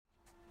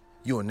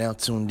You are now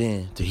tuned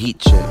in to Heat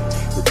Check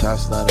with Ty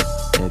Snyder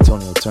and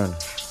Antonio Turner,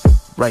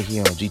 right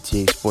here on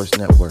GTA Sports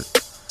Network.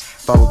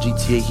 Follow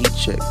GTA Heat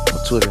Check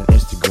on Twitter and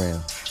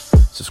Instagram.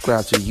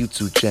 Subscribe to the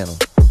YouTube channel,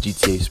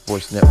 GTA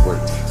Sports Network,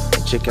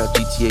 and check out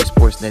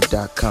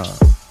GTASportsNet.com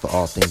for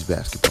all things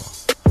basketball.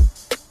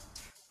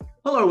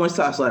 Hello, everyone. It's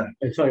Ty Snyder.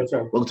 Sorry.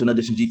 Welcome to another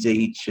edition of GTA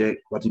Heat Check,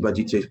 brought to you by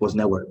GTA Sports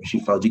Network. Make sure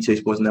you follow GTA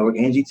Sports Network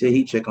and GTA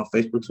Heat Check on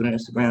Facebook, Twitter, and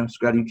Instagram.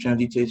 Subscribe to your channel,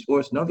 GTA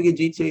Sports. Don't forget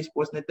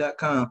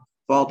GTASportsNet.com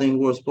for all things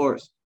world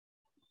sports.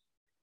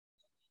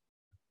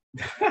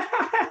 I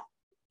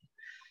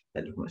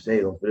just want to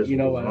say though, for this,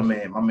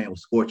 my man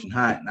was scorching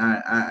hot,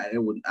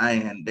 and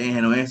they ain't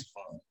had no answer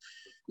for him.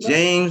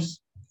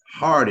 James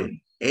Harden,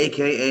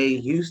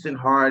 aka Houston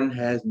Harden,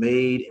 has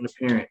made an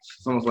appearance.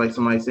 It's almost like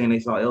somebody saying they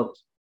saw Elvis.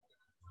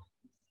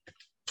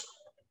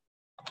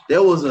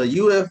 There was a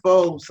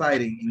UFO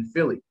sighting in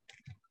Philly.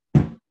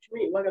 What you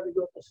mean? Why got to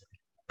go?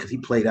 Because he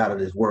played out of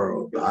this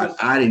world.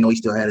 I didn't know he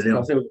still had it in him.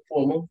 I said it was a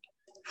full moon.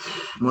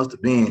 Must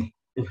have been.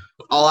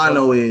 All I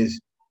know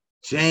is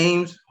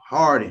James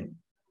Harden.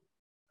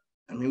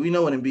 I mean, we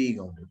know what Embiid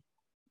gonna do,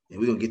 and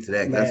we're gonna get to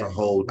that. That's a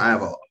whole. I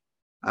have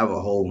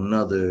a whole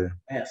nother.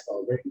 I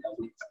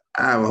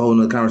have a whole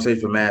nother conversation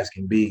for Mask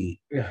and Embiid.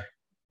 Yeah.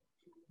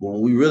 But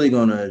what we really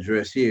gonna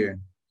address here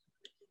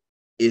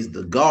is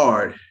the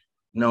guard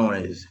known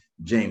as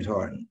James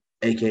Harden,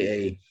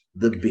 aka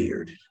the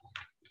Beard.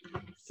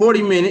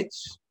 40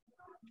 minutes,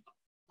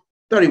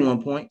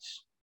 31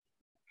 points,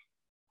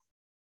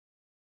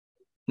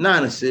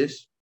 9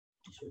 assists,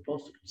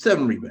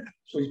 7 rebounds.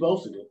 So he's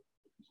supposed to do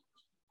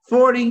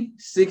 40,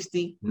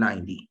 60,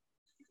 90.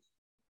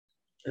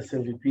 That's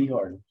MVP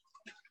Harden.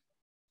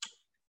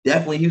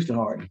 Definitely Houston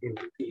Harden.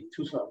 MVP,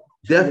 two-time.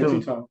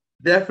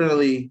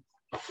 Definitely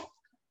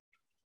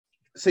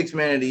 6th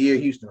man of the year,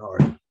 Houston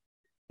Harden.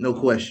 No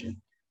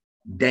question.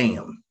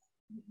 Damn.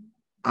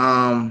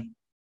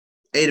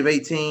 8 of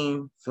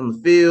 18 from the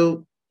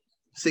field,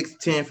 6 of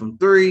 10 from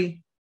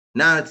 3,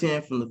 9 of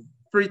 10 from the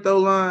free throw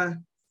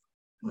line.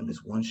 When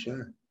it's one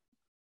shot.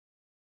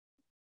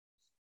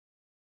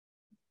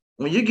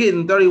 When you're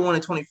getting 31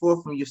 and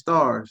 24 from your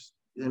stars,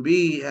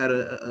 Embiid had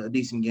a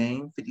decent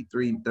game,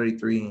 53,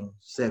 33, and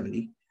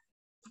 70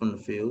 from the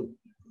field.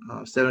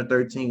 7 of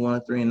 13, 1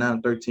 of 3, and 9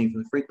 of 13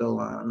 from the free throw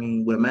line. I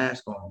mean, with a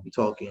mask on, we're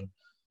talking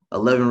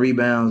 11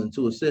 rebounds and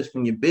 2 assists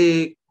from your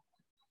big.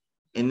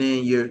 And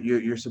then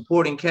your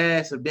supporting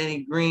cast of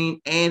Danny Green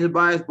and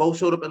Tobias both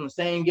showed up in the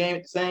same game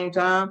at the same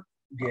time.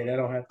 Yeah, that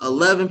don't happen.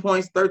 11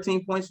 points,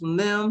 13 points from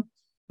them.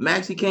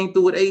 Maxey came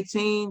through with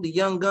 18. The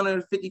young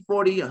gunner, 50,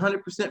 40,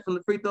 100% from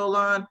the free throw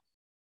line.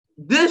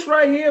 This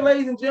right here,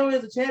 ladies and gentlemen,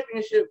 is a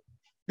championship.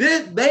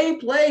 They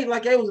played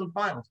like they was in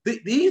finals.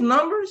 These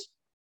numbers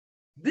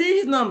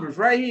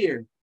right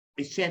here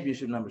is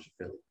championship numbers for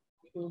Philly.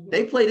 Mm-hmm.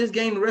 They play this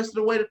game the rest of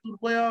the way through the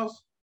playoffs.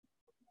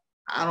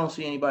 I don't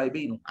see anybody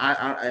beating them.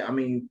 I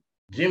mean,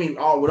 Jimmy, with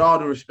all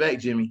due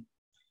respect, Jimmy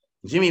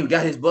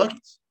got his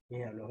buckets.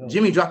 Yeah, no.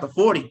 Jimmy dropped a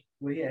 40.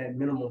 Well, he had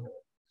minimal.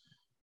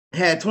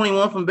 Had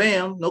 21 from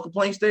Bam, no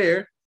complaints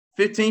there.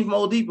 15 from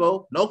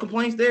Oladipo, no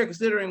complaints there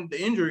considering the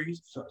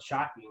injuries. So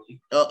shockingly.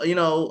 That's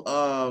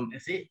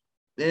it.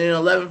 Then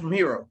 11 from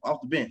Hero off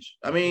the bench.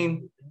 I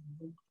mean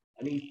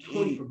 20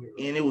 from Hero.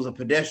 And it was a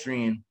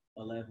pedestrian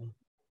 11.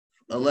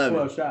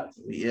 12 shots.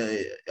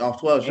 Yeah, off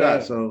 12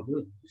 shots. So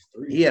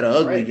he had an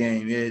ugly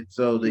game. Yeah.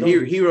 So the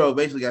Hero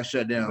basically got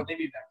shut down. But they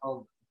be back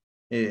home.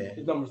 Yeah.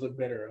 His numbers look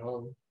better at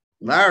home.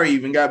 Larry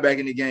even got back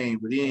in the game,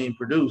 but he didn't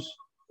produce.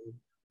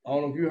 I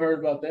don't know if you heard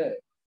about that.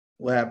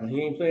 What happened? He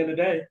ain't playing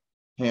today.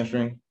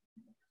 Hamstring.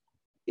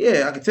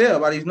 Yeah, I could tell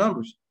by these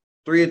numbers.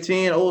 3 of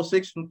 10, 0 of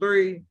 6 from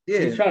 3. Yeah.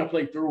 He's trying to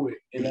play through it.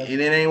 And it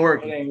ain't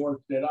working. It ain't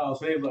working at all.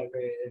 So he's like,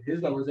 man, if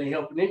his numbers ain't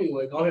helping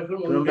anyway, go ahead and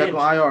put him back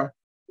on IR.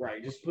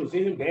 Right. Just put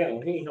him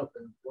down. He ain't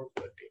helping work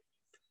with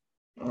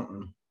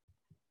it.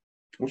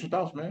 What's your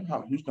thoughts, man?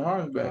 How Houston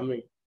Harden's back? I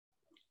mean,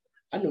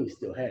 I knew he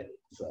still had it.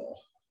 So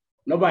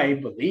nobody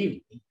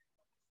believed me.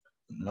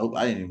 Nope,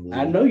 I didn't even believe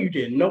I know you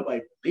didn't.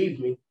 Nobody believed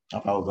me. I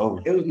thought it was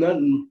over. It was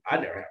nothing. I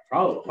never had a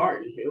problem with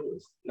Harden. It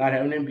was not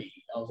having Embiid.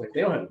 I was like,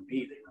 they don't have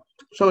Embiid.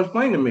 So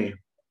explain to me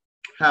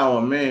how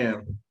a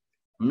man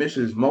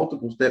misses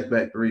multiple step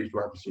back threes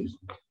throughout the season,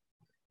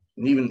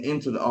 and even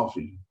into the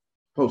offseason,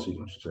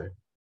 postseason, I should say.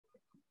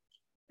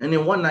 And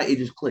then one night it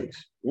just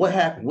clicks. What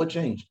happened? What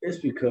changed? It's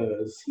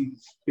because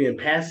he's being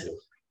passive.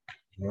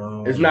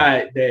 It's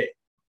not that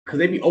because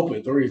they be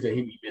open threes that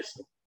he be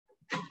missing.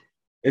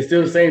 It's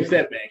still the same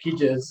setback. He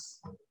just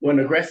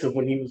wasn't aggressive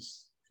when he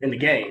was in the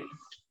game.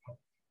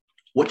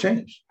 What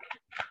changed?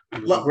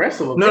 He was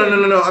aggressive.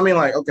 No. I mean,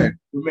 like, okay.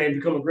 We made him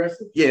become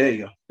aggressive? Yeah, there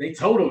you go. They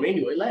told him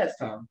anyway last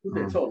time. Who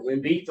they told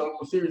him? Embiid told him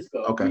a series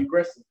ago. Okay. Be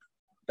aggressive.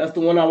 That's the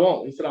one I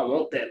want. He said, I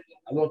want that.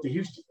 I want the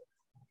Houston.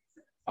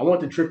 I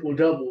want the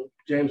triple-double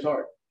James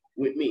Harden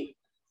with me.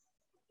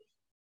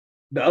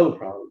 The other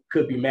problem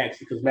could be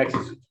Maxey because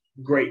Maxey's a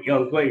great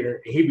young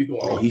player and he be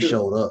going. Oh, he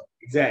showed up.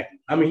 Exactly.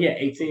 I mean, he had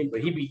 18, but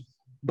he be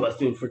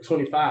busting for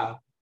 25.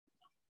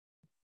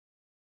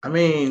 I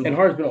mean, and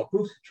Harden's been on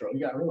cruise control.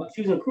 You got to realize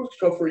he was on cruise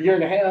control for a year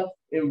and a half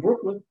in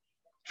Brooklyn.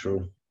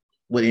 True.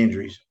 With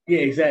injuries. Yeah,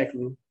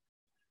 exactly.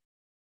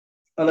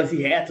 Unless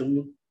he had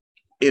to.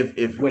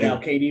 If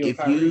without KD or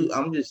Kyrie.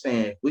 I'm just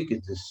saying, if we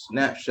could just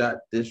snapshot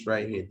this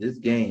right here, this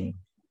game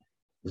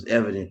was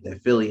evident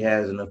that Philly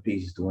has enough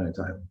pieces to win a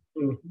title.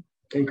 Mm-hmm.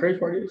 And the crazy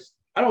part is,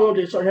 I don't want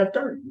James Harden to have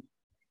 30.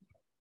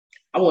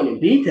 I want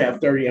Embiid to have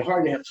 30 and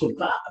Harden to have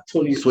 25,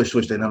 20.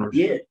 Switch their numbers.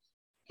 Yeah.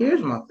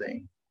 Here's my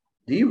thing.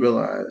 Do you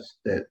realize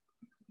that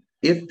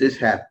if this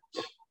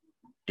happens,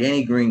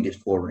 Danny Green gets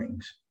 4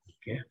 rings?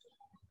 Yeah.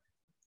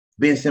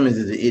 Ben Simmons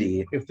is an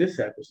idiot. If this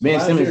happens, Ben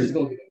Simmons is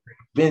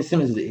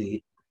an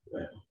idiot.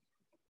 Well,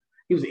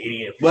 he was an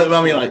idiot. But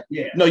I mean, like,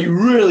 no, you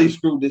really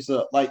screwed this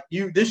up. Like,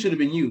 this should have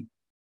been you.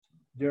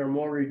 Daryl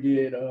Morey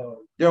did.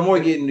 Daryl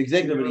Morey getting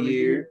executive of the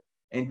year,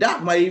 and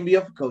Doc might even be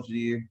up for coach of the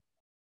year.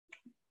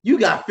 You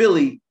got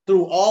Philly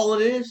through all of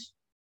this.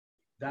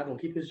 Doc gonna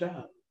keep his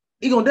job.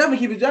 He gonna definitely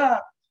keep his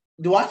job.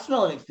 Do I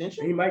smell an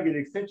extension? He might get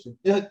an extension.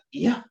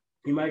 Yeah.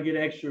 He might get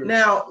extra.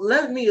 Now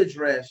let me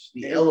address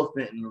the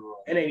elephant in the room.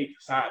 And they need to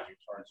sign you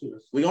too.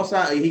 We gonna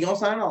sign. He gonna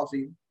sign off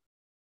season.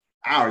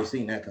 I already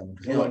seen that coming.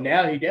 Well,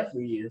 now he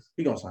definitely is.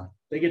 He gonna sign.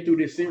 They get through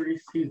this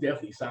series, he's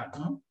definitely signed.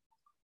 Uh-huh.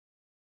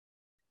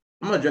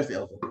 I'm gonna address the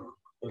elephant.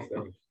 What's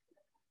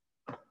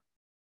that?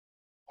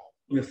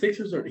 The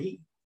Sixers or the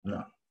Heat?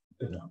 No.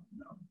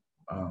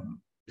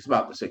 It's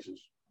about the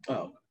Sixers.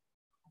 Oh.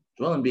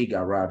 Joel Embiid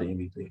got robbed of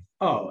MVP.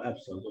 Oh,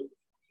 absolutely.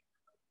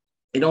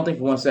 I don't think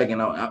for 1 second.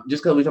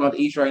 Just because we're talking about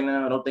the East right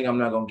now, I don't think I'm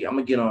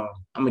gonna get on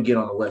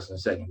the West in a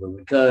second, but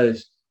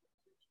because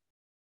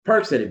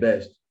Perk said it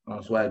best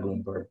on Swag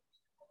Goon Perk.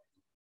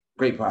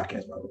 Great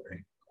podcast, by the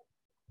way.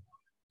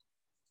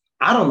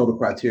 I don't know the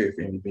criteria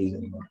for MVPs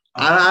anymore.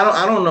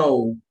 I don't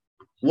know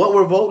what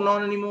we're voting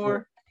on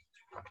anymore.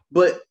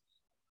 But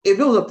if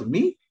it was up to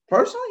me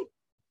personally,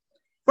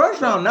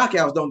 first round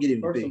knockouts don't get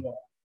MVP. First of all,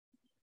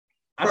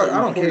 I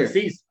don't care.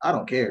 I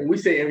don't care. When we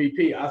say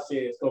MVP, I said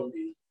it's gonna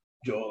be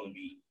Joel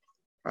Embiid.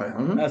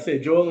 Mm-hmm. I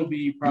said Joel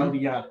Embiid, probably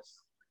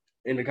Giannis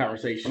in the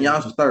conversation.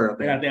 Giannis was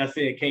third. I think I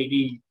said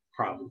KD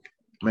probably.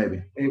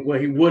 Maybe. And well,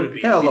 he would have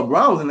been. Hell,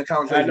 LeBron was in the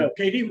conversation. I know.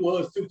 KD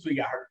was too, so he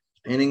got hurt.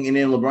 And then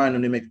LeBron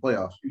didn't make the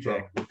playoffs.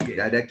 Exactly.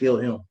 So that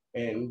killed him.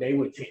 And they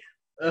went 10.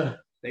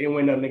 They didn't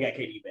win nothing. They got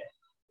KD back.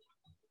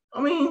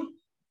 I mean,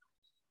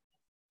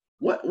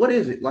 what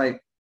is it?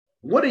 Like,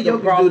 what did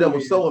Jokic do that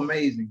was so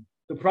amazing?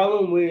 The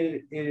problem with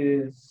it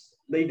is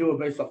they do it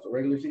based off the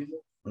regular season.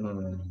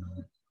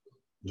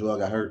 Joel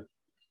got hurt.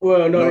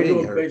 Well, no, they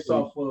do it based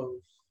off of.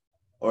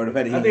 Or the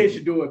fact that I think they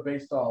should do it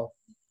based off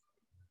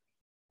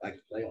like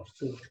playoffs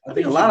too. I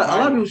think a lot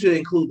of people should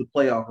include the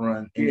playoff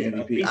run in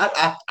the MVP.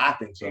 I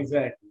think so.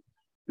 Exactly.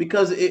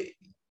 Because it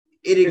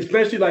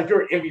especially like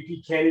you're an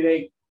MVP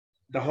candidate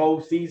the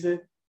whole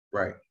season.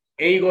 Right.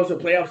 And you go to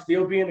the playoffs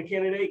still being a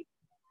candidate,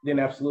 then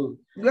absolutely.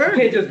 You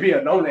can't just be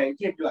a no-name.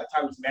 You can't be like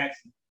Tyrese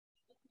Maxey.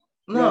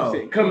 You know what I'm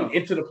saying? Coming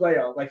into the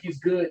playoffs. Like he's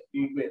good.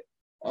 He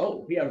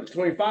has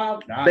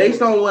 25.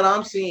 Based on what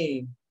I'm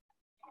seeing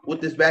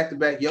with this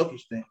back-to-back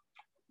Jokic thing.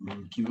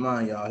 Keep in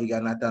mind, y'all, he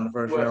got knocked down the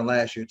first round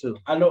last year, too.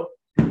 I know.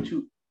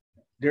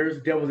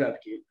 There's devil's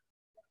advocate.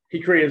 He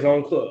created his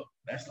own club.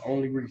 That's the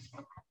only reason.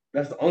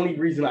 That's the only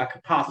reason I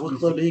could possibly. What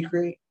club did he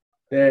create?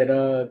 That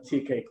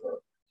TK club.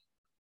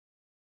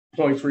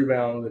 Points,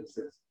 rebounds, and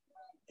assists.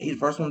 He's the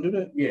first one to do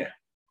that? Yeah.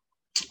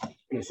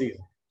 In the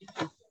season.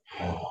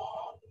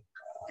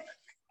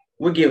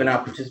 We're giving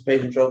out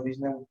participation trophies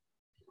now.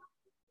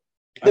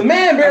 The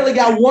man barely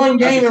got one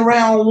game in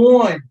round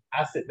one.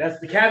 I said that's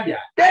the caveat.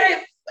 That is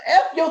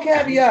F your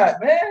caveat,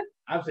 man.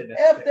 I said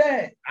that's F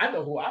that. I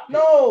know who I picked.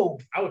 No.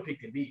 I would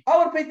pick Embiid. I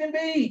would have picked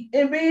Embiid.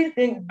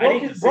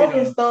 Embiid broke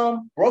his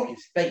thumb, broke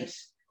his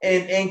face,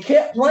 and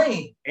kept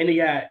playing. And he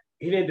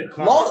didn't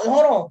decline.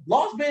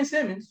 Lost Ben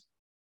Simmons.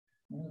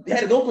 They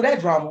had to go through that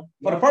drama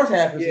for the first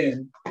half of the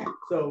season.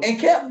 So and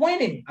kept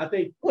winning. I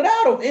think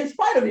without him, in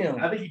spite of him.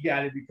 I think he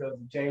got it because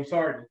of James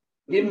Harden.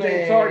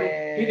 James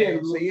Harden, he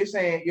didn't. So you're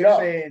saying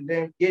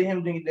then get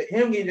him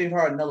getting James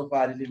Harden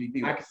nullified his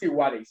MVP. I can see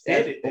why they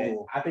said it.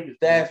 I think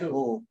that's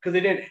cool because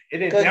it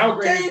didn't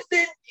downgrade.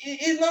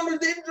 His numbers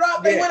didn't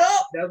drop; they went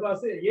up. That's what I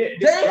said. Yeah,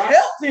 James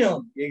helped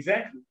him.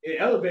 Exactly. It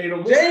elevated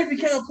him. James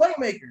became a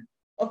playmaker,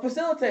 a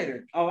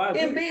facilitator. Oh,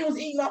 Embiid was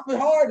eating off with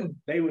Harden.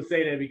 They would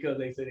say that because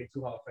they say they're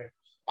two Hall of Famers.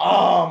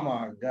 Oh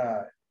my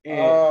God!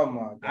 Oh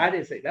my God! I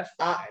didn't say that's.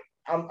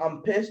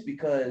 I'm pissed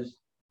because.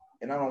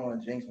 And I don't want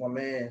to jinx my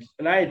man.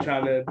 And I ain't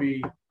trying to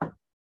be.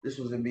 This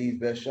was Embiid's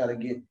best shot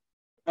again.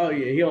 Oh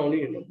yeah, he don't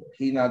need it no more.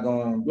 He's not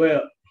going.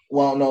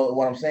 Well, no.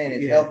 What I'm saying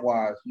is health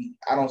wise,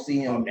 I don't see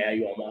him. Oh, now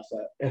you on my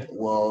side.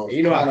 Well,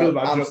 you know how I feel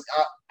about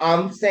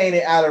I'm saying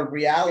it out of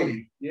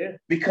reality. Yeah.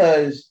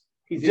 Because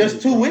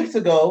just 2 weeks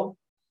ago,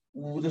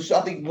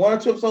 I think 1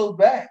 or 2 episodes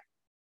back,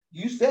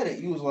 you said it.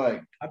 You was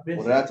like, "What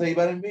did I tell you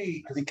about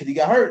Embiid?" Because he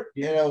got hurt.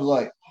 Yeah. And I was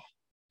like.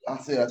 I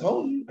said, I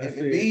told you. If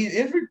he's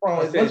injury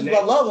prone, as much as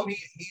I love him,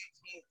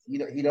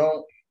 he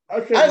don't. I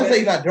didn't say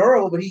he's not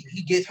durable, but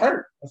he gets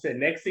hurt. I said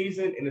next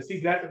season and the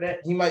season after that,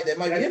 that might be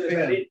it for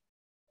him.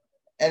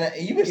 And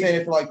you've been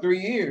saying it for like 3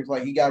 years.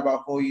 Like he got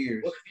about 4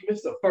 years. Well, he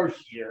missed the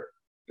first year.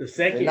 The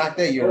second, they knocked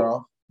that year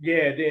off.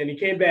 Yeah, then he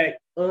came back.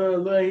 He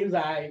was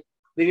all right.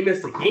 Then he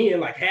missed again,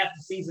 like half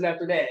the season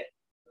after that.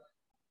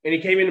 And he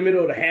came in the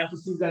middle of the half the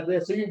season after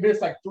that. So you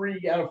missed like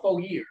 3 out of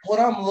 4 years. What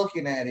I'm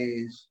looking at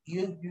is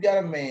you got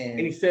a man.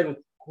 And he's 7'2".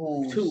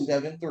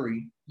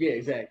 7'3". Yeah,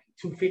 exactly.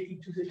 250,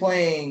 260.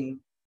 Playing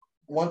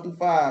 1 through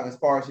 5 as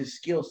far as his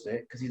skill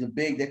set, because he's a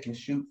big that can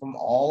shoot from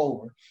all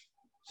over.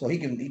 So he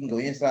can go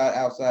inside,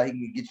 outside. He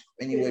can get you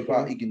any way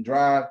possible. He can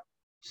drive,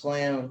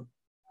 slam,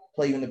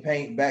 play you in the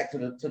paint, back to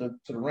the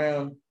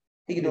rim.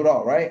 He can do it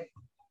all, right?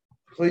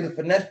 So he's a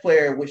finesse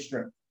player with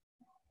strength.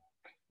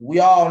 We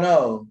all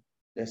know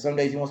that some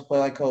days he wants to play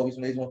like Kobe,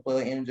 some days he wants to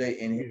play like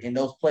MJ, and in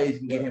those plays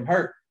can get him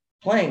hurt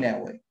playing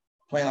that way,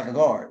 playing like a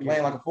guard,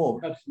 playing like a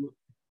forward. Absolutely.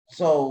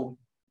 So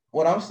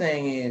what I'm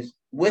saying is,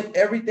 with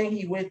everything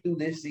he went through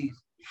this season,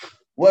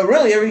 well,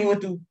 really everything he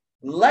went through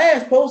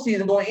last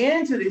postseason going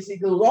into this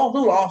season, it was all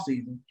through the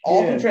offseason,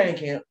 all through training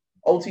camp,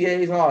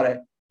 OTAs and all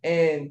that,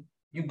 and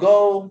you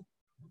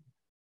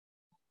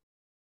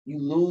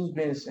lose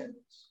Ben Simmons.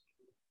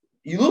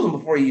 You lose him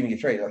before you even get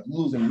traded. Like you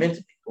lose him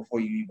mentally before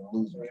you even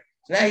lose him.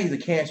 So now he's a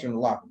cancer in the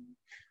locker room.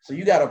 So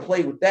you got to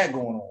play with that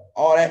going on,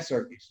 all that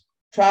circus.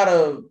 Try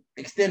to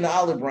extend the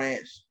olive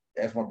branch.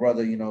 That's my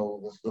brother,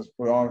 let's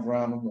put arms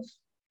around him.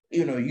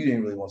 Even though you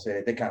didn't really want to say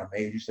it, they kind of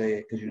made you say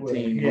it because you're the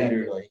team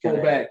leader. Like,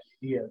 go back.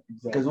 Yeah,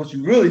 exactly.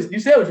 Because you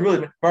said what you really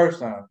meant the first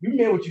time. You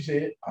meant what you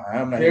said.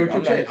 I'm not here to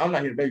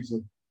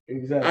babysit.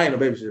 Exactly. I ain't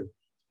no babysitter.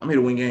 I'm here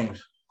to win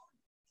games.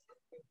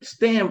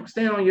 Stand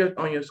on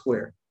your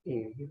square.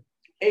 Mm-hmm.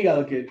 And you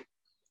gotta look at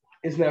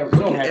it's never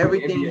look at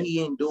everything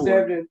he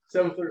endured.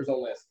 7 threes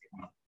on last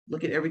game.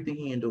 Look at everything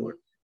he endured.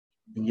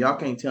 And y'all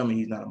can't tell me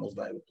he's not a most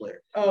valuable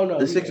player. Oh no.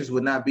 The Sixers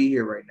would not be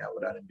here right now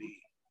without him being.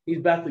 He's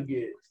about to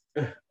get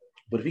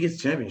but if he gets a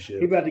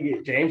championship, he's about to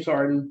get James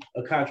Harden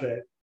a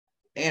contract.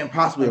 And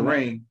possibly a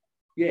ring.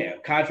 Yeah,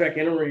 contract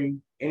and a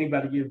ring.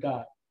 Anybody give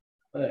God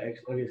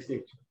extra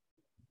six.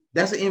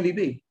 That's an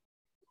MVP.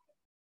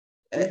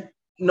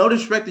 No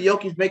disrespect to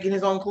Jokic making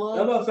his own club.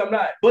 No, I'm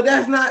not. But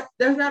that's not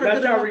a good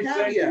enough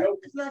caveat.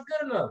 It's not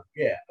good enough.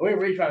 Yeah, we're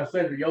really trying to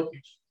center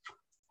Jokic.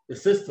 The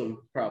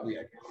system, probably,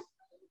 I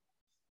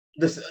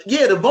guess.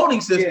 The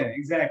voting system. Yeah,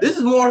 exactly. This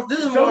is more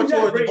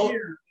towards the vote.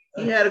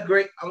 He had a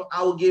great.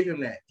 I will give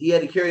him that. He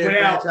had to carry the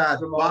franchise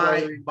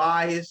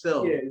by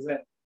himself. Yeah,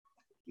 exactly.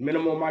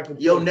 Minimal Michael.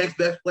 Your next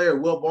best player,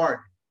 Will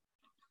Barton.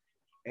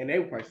 And they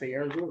would probably say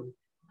Aaron Jordan.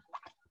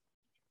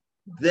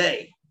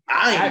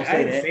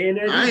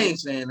 I ain't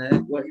saying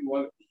that. What he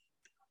wanted.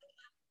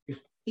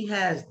 He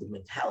has the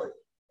mentality,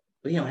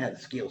 but he don't have the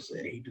skill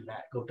set. He do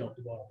not go dunk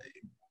the ball.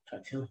 I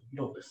tell you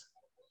don't listen.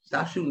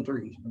 Stop shooting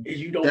threes.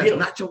 You don't That's hit him.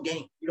 not your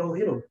game. You don't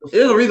hit him.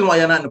 There's a reason why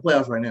you're not in the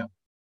playoffs right now.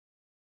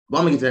 But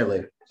I'm gonna get to that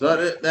later.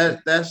 So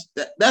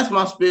that's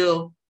my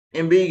spiel.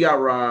 Embiid got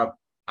robbed.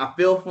 I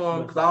feel for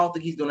him because I don't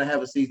think he's gonna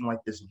have a season like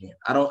this again.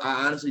 I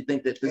honestly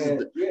think that this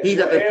is he's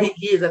at the peak.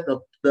 He is at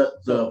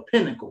the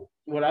pinnacle.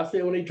 What I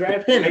said when they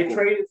drafted, they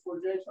traded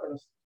for James Harden.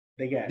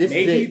 They got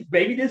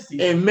maybe this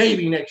season and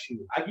maybe next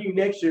year. I give you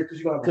next year because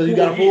you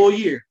got a full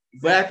year.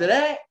 Exactly. But after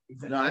that,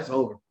 no, it's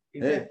over.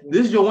 Exactly.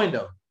 This is your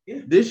window.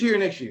 Yeah. This year,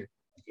 next year.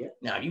 Yeah.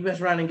 Now you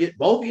mess around and get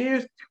both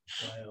years.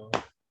 Well,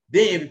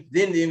 then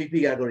the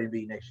MVP got to go to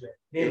the next year.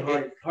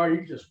 Then Harden,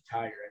 you just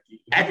retire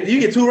after you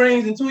get 2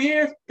 rings in 2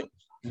 years.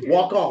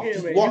 Walk off. Yeah,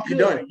 just man, walk. You're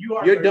done.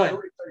 You're done.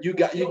 30, You're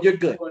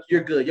good.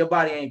 You're good. Your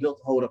body ain't built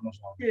to hold up no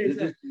longer. Yeah,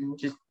 exactly.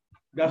 Just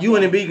you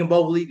and Embiid can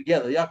both lead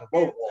together. Y'all can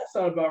both walk. That's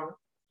not about right.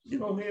 You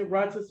know, here,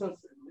 ride to sunset.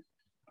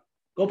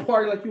 Go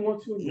party like you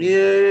want to.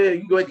 Yeah,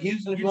 you go to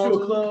Houston if you want to.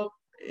 Club.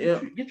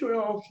 Yeah. Get your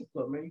own strip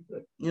club, man.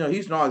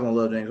 Houston always gonna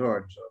love James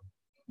Harden, so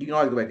you can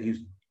always go back to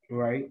Houston.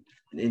 Right.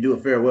 And do a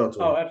farewell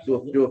tour. Oh,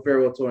 absolutely. Do a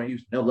farewell tour in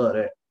Houston. They'll love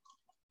that.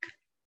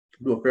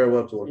 Do a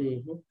farewell tour.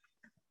 Mm-hmm.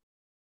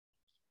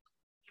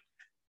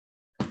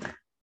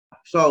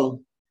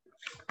 So,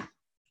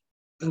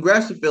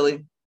 congrats to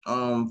Philly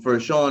for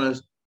showing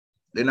us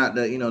they're not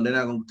going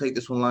to take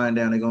this one lying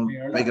down. They're going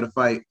to make it a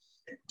fight.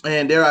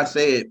 And dare I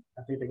say it,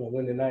 I think they're going to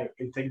win tonight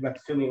and take it back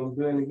to Philly and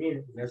win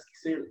again. That's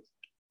serious.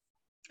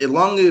 As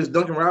long as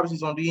Duncan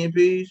Robinson's on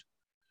DNPs,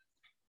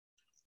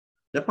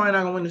 they're probably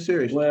not going to win the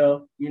series.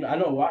 Well, I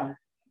know why.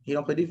 He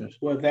don't play defense.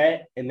 Well,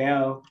 that and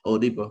now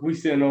Oladipo. We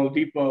seen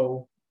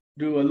Oladipo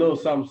do a little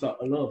something.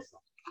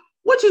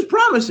 Which is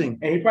promising.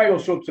 And he probably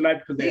gonna show up tonight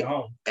because they're at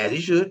home. As he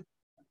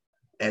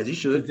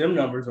should. Them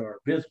numbers are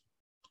abysmal.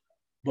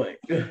 But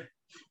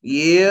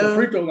yeah, the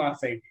free throw line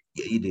saved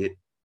it. Yeah, he did.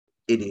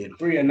 It did.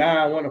 3 of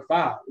 9, 1 of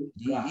 5.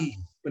 Yeah.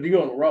 But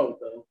you're on the road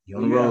though.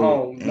 You're on the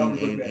road,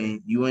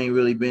 and you ain't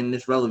really been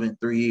this relevant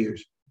 3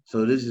 years.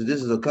 So this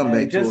is a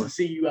comeback just tour. To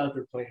see you out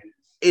there playing.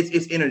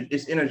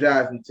 It's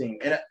energizing the team,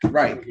 and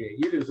right. Yeah,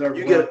 you deserve.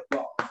 You get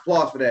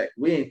applause for that.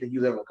 We didn't think you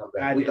was ever gonna come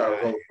back. We thought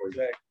it was over for you.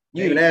 Exactly.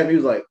 You even asked me, he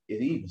was like,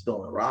 is he even still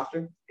on the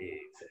roster?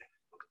 Exactly.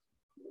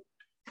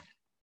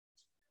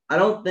 I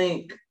don't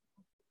think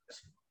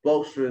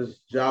Spoelstra's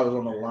job is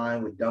on the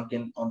line with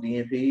Duncan on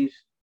DNPs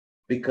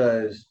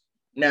because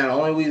Now, the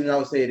only reason I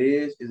would say it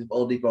is if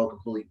Oladipo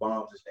completely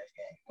bombs this next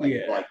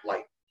game.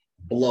 Like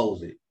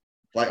blows it.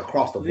 Like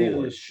across the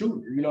board. He's a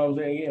shooter, you know what I'm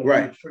saying? Yeah,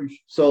 right.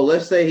 So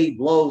let's say he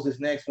blows this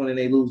next one and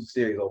they lose the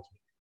series ultimately.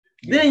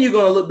 Yeah. Then you're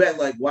gonna look back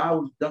like, why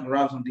was Duncan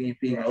Robinson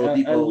DNP and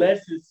Oladipo?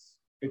 Unless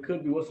it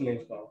could be what's the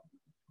name called?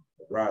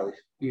 Riley.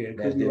 Yeah, it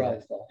could be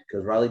Riley's fault.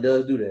 Because Riley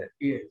does do that.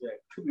 Yeah, exactly.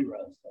 Could be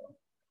Riley's fault.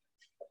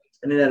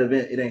 And in that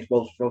event, it ain't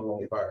supposed to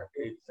get fired.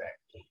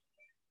 Exactly.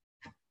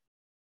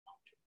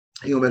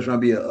 He gonna mess around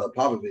and be a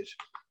Popovich.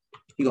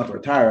 He gonna have to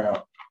retire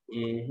out.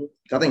 Mm-hmm.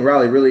 I think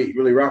Riley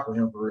really rocked with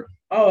him for real.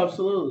 Oh,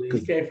 absolutely.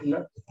 He came from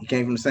nothing. He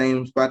came from the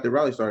same spot that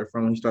Riley started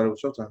from when he started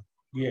with Showtime.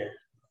 Yeah.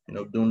 You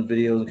know, doing the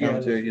videos and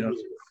commentary, you know.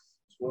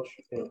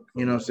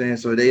 You know what I'm saying?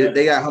 So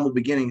they got humble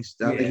beginnings.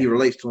 I think he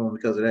relates to him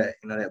because of that.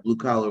 You know, that blue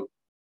collar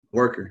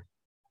worker.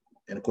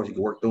 And of course he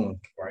can work through him.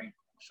 Right.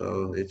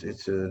 So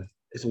it's a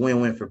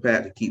win-win for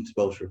Pat to keep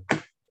Spoelstra.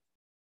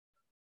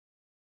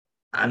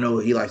 I know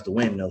he likes to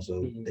win though,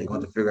 so they're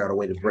going to figure out a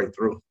way to break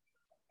through.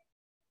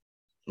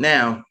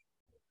 Now,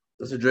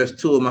 let's address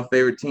two of my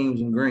favorite teams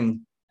in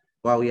green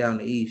while we out in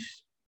the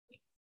East.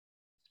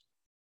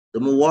 The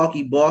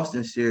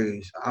Milwaukee-Boston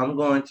series, I'm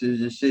going to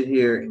just sit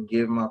here and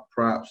give my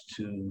props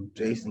to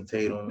Jason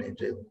Tatum and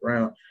Jaylen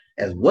Brown,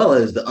 as well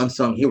as the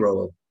unsung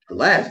hero of the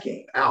last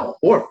game, Al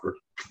Horford.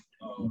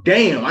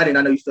 Damn, I did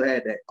not know you still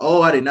had that.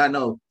 Oh, I did not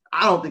know.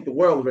 I don't think the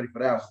world was ready for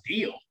that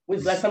deal.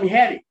 When's the last time you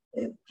had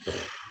it?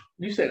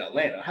 You said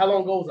Atlanta. How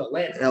long ago was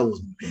Atlanta? That was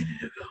a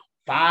minute ago.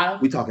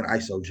 5? We talking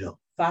ISO Joe.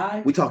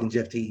 5? We talking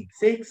Jeff Teague.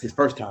 6? His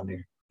first time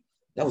there.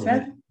 That was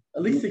 7?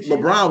 At least 6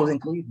 LeBron years. was in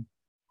Cleveland.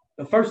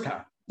 The first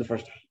time.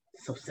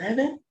 So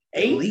 7?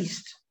 8? At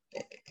least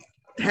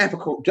half of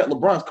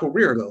LeBron's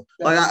career ago.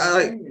 Like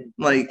 8,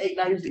 9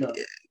 years ago.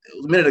 It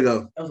was a minute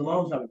ago. That was a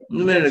long time ago. A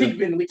minute ago. He's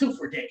been in the league too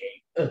for a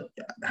decade.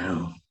 I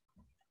know.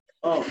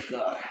 Oh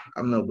God.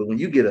 I know, but when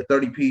you get a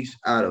 30-piece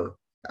out of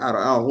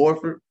Al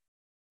Horford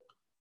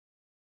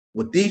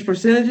with these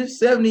percentages,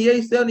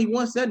 78,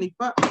 71,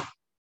 75.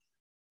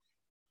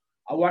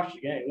 I watched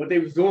the game. What they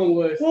was doing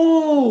was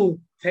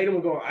Tatum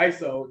would go on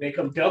ISO, they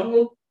come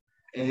double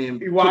him,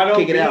 and he wide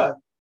open, kick it out.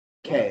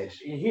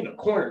 Cash. And he in the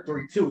corner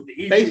 3-2.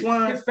 The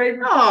baseline. His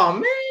favorite. Oh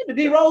man, the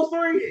D-Rose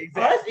 3. Exactly.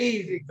 Oh, that's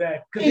easy.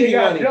 Exactly. Because he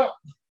got to jump.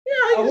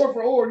 Yeah, I work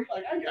for Ord.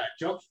 Like I got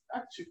jumps. I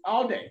can shoot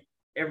all day,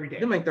 every day.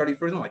 They make 30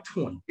 first. I'm like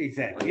 20.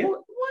 Exactly. Yeah.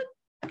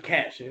 What?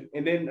 Cashing.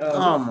 And then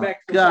oh my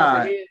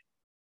God.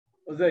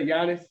 Was that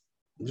Giannis?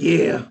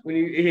 Yeah. When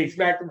he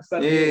smacked him.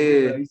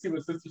 Yeah. You see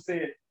what sister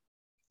said?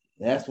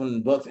 That's when the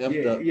Bucks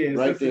effed up. Yeah,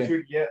 right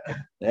there.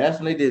 That's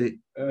when they did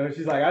it.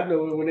 She's like, I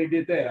know when they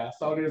did that. I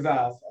saw his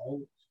eyes.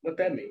 What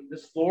that mean?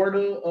 This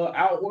Florida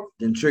outward?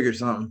 Then triggered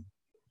something.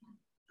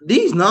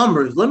 These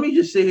numbers, let me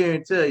just sit here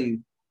and tell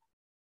you,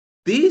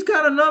 these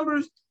kind of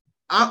numbers,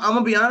 I'm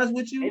gonna be honest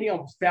with you. And he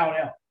almost fouled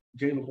out.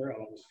 Jaylen Brown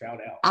almost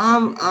fouled out.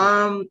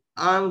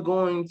 I'm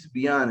going to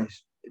be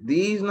honest.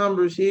 These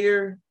numbers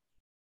here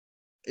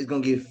is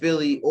gonna give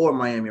Philly or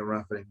Miami a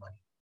run for their money.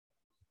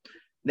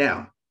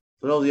 Now,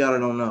 for those of y'all that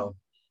don't know,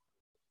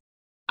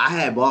 I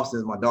had Boston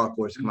as my dark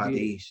horse to come out the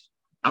East.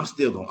 I'm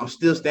still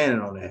standing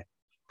on that.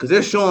 Because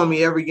they're showing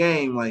me every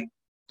game, like,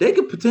 they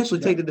could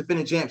potentially take the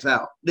defending champs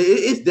out.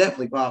 It's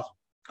definitely possible.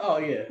 Oh,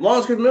 yeah. As long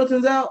as Chris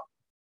Middleton's out,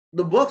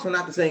 the Bucks are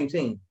not the same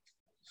team.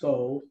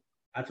 So,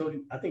 I told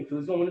you, I think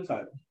Philly's going to win the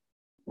title.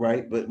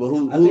 Right, but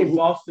who? I think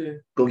Boston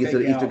go get to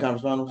the Eastern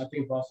Conference Finals? I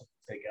think Boston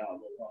can take out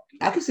Milwaukee.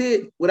 I can see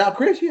it without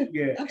Chris, yeah.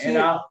 Yeah, and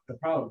the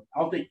problem,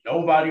 I don't think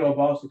nobody on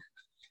Boston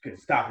can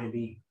stop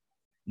Embiid.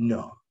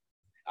 No.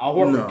 Al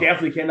Horford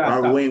definitely cannot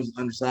stop Williams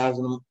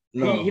undersizing him.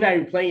 No. He's not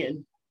even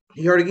playing.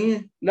 He hurt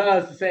again? No,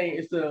 it's the same.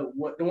 It's the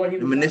one he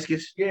was the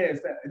meniscus. Yeah,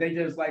 they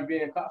just like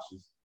being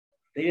cautious.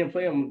 They didn't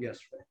play him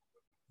yesterday.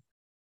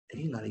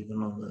 He's not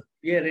even on the.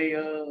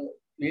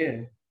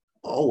 Yeah.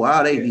 Oh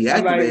wow, they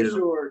deactivated him.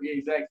 Sure, yeah,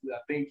 exactly. I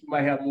think he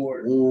might have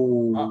more.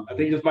 I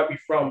think this might be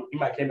he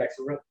might came back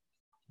to run.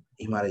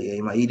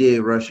 He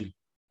did rush him.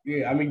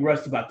 Yeah, I mean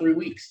rushed about 3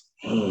 weeks.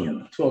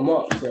 Damn. To a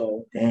month.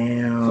 So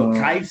damn. So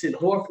Kais and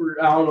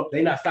Horford, I don't know.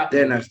 They're not stopping.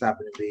 They're not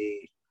stopping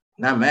Embiid.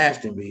 Not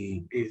masking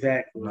Embiid.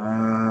 Exactly.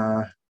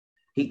 Nah.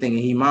 He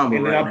thinking he mama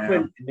and then right now.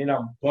 And then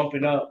I'm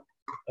bumping up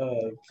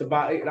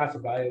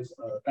Tobias,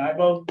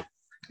 Thibault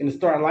in the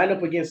starting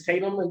lineup against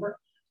Tatum and Brown.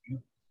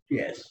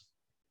 Yes.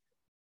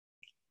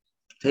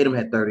 Tatum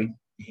had 30.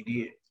 He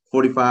did.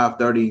 45,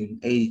 30, and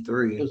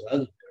 83. It was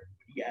ugly 30,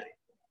 but he got it.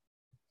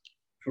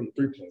 From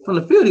the 3-point. From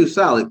the field, he was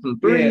solid. From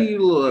 3, he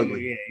was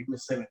ugly. Yeah, he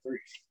was 7 threes.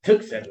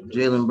 Took 7.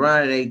 Jaylen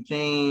Brown at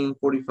 18,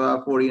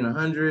 45, 40, and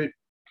 100.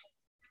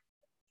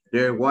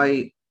 Derek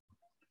White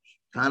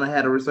kind of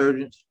had a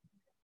resurgence.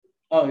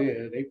 Oh,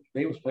 yeah.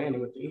 They was playing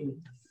him at the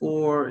end.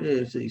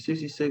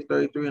 66,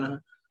 33, and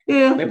 100.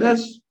 Yeah,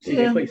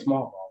 they play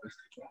small ball.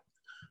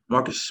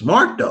 Marcus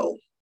Smart, though.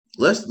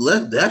 That's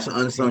an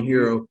unsung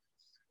hero.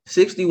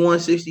 61,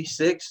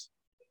 66.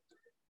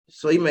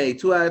 So he made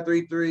 2 out of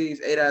 3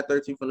 threes, 8 out of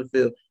 13 from the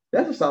field.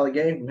 That's a solid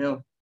game from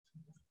him.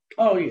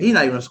 Oh, yeah. He's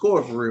not even a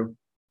scorer for real.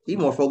 He's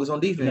more focused on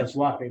defense. That's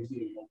why.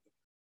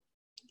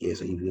 Yeah,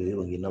 so he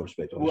don't get no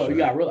respect on Well, the you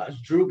got to realize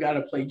Drew got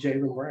to play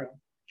Jaylen Brown.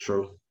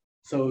 True.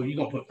 So you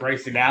going to put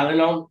Grayson Allen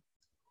on?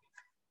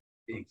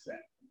 Exactly.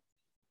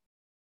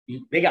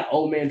 They got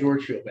old man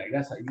George Hill back.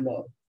 That's how you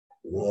know.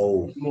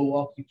 Whoa.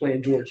 Milwaukee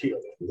playing George Hill.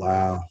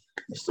 Wow.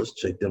 Let's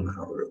check them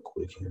out real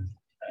quick here.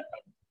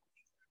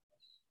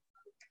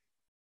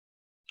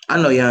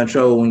 I know y'all in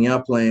trouble when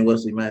y'all playing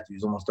Wesley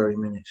Matthews almost 30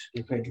 minutes.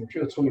 He played George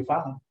Hill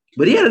 25.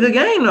 But he had a good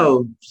game,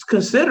 though,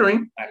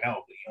 considering. I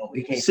know.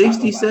 He can't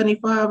 60,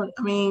 75.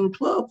 I mean,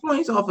 12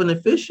 points off an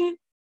efficient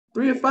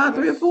 3 or 5,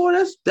 3 or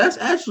 4. That's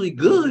actually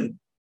good.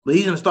 But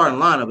he's in the starting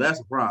lineup. That's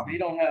a problem. They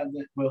don't have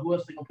that. Well, who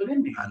else they going to put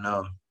in there?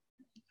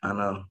 I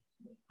know.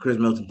 Chris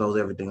Milton throws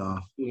everything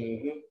off.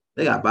 Mm-hmm.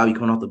 They got Bobby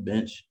coming off the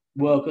bench.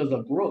 Well, because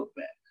of Brooke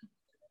back.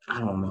 I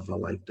don't know if I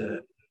like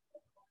that.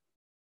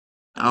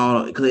 I don't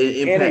know because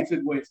it impacts his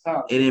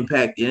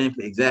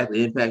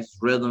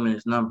rhythm and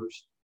his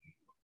numbers.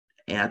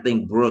 And I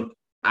think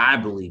I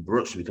believe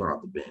Brooke should be coming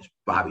off the bench.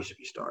 Bobby should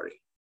be starting.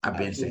 I've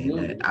been saying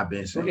that.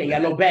 Brooke ain't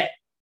got no back.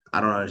 I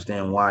don't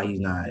understand why he's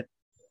not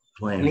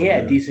playing. And he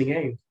had a decent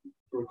game.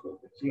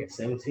 He had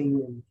 17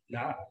 and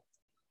 9.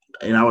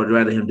 And I would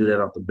rather him do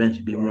that off the bench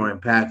and be more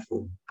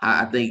impactful.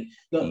 I think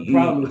the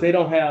problem is they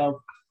don't have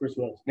Chris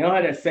Milton. They don't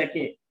have that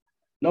second.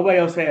 Nobody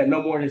else had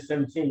no more than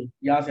 17.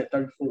 Y'all had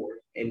 34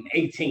 and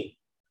 18.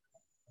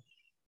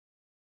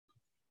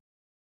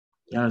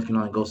 Giannis can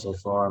only go so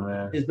far,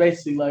 man. It's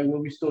basically like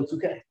when we still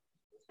 2K.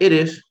 It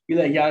is. You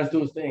let Giannis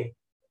do his thing.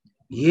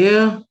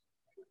 Yeah.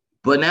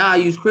 But now I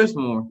use Chris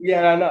more.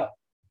 Yeah, I know.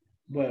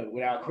 But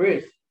without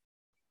Chris.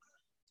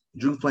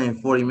 Drew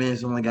playing 40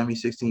 minutes only got me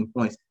 16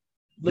 points.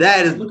 Look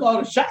at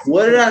all the shots.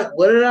 What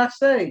did I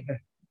say?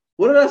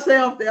 What did I say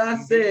off there? I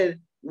said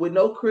with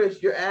no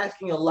Chris, you're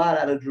asking a lot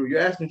out of Drew. You're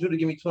asking Drew to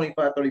give me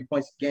 25, 30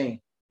 points a game.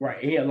 Right.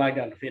 He had like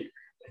down defender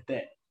at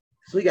that.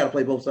 So he got to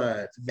play both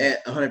sides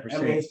at 100%. I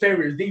mean, his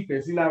favorite is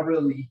defense. He's not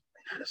really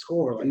not a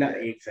scorer. Like not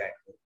that.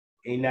 Exactly.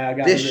 And now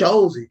this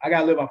shows it. I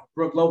got to live off of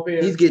Brooke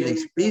Lopez. He's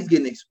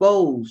getting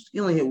exposed.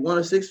 He only hit 1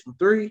 of 6 from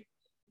 3.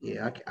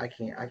 Yeah, I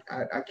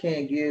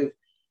can't give.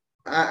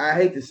 I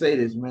hate to say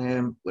this,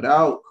 man.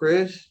 Without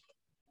Chris,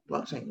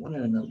 Bucks ain't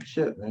winning another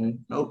chip, man.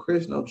 No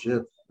Chris, no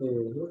chip.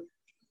 Mm-hmm.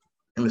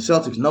 And the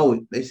Celtics know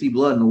it. They see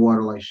blood in the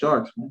water like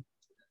sharks, man.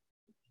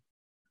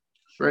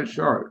 Straight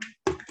shark.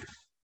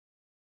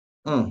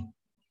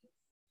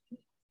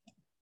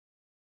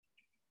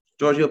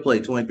 George Hill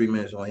played 23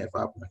 minutes, only had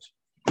 5 points.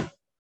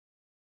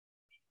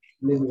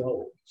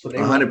 So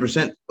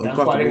 100% across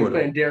the board. They were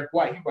playing Derek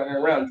White. He running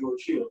around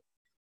George Hill.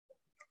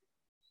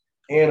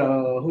 And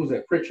who's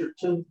that? Pritchard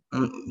too.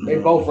 They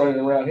both running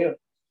around him.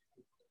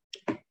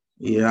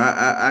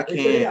 Yeah, I can't.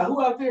 Yeah,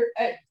 who out there?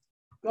 Hey,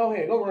 go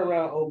ahead, go run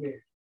around old man.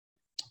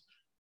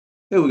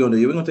 Here we're gonna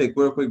do. We're gonna take a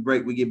real quick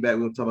break. We get back.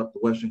 We're gonna talk about the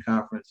Western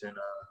Conference and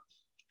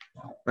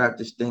wrap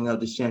this thing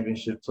up. This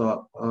championship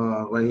talk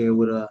right here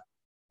with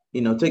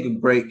take a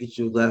break, get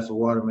you a glass of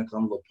water, man. 'Cause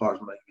I'm a little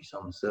parched, might be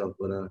something myself.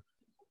 But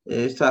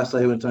it's Ty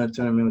Slay here with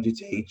Tournament with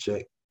GTA Heat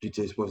Check.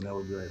 GTA Sports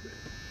Network. We'll be right back.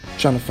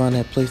 Trying to find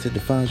that place that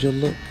defines your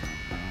look?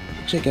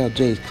 Check out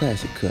Jay's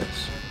Classic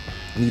Cuts.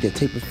 Need a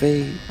taper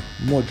fade,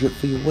 more drip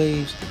for your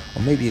waves,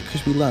 or maybe a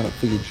crispy lineup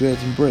for your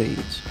dreads and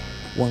braids?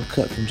 One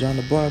cut from John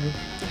the Barber,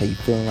 how you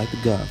feeling like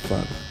the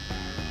Godfather?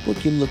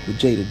 Book your look with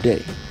Jay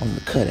today on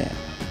the Cut app.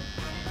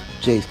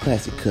 Jay's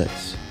Classic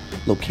Cuts,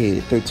 located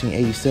at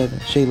 1387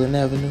 Shaylin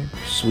Avenue,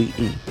 Suite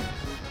E.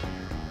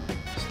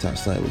 It's Ty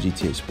Slatter with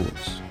GTA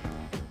Sports.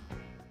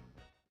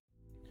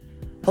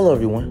 Hello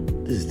everyone,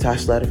 this is Ty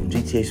Slatter from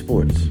GTA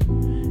Sports.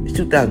 It's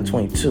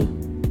 2022.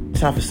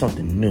 Time for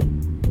something new.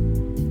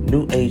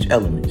 New age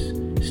elements.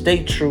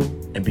 Stay true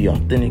and be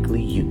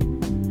authentically you.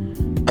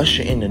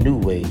 Usher in the new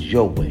ways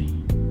your way.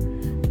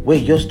 Wear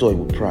your story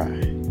with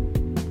pride.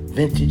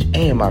 Vintage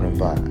and modern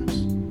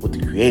vibes with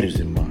the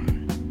creators in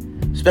mind.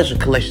 Special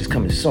collections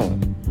coming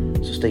soon,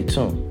 so stay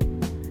tuned.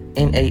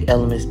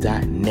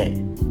 NAElements.net.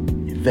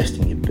 Invest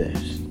in your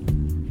best.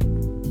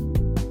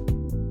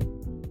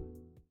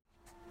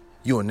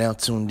 You are now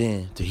tuned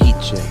in to Heat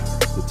Check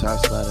with Ty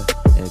Slatter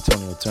and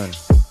Antonio Turner.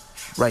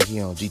 Right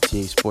here on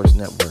GTA Sports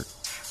Network.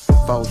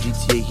 Follow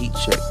GTA Heat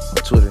Check on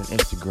Twitter and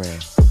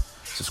Instagram.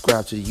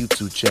 Subscribe to the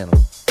YouTube channel,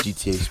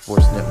 GTA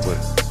Sports Network.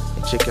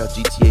 And check out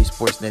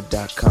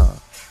GTASportsNet.com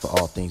for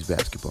all things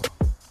basketball.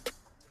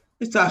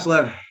 It's Ty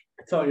Slatter.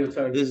 Antonio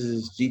Turner. This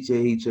is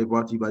GTA Heat Check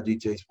brought to you by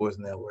GTA Sports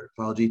Network.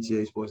 Follow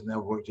GTA Sports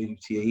Network,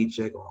 GTA Heat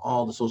Check on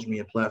all the social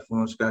media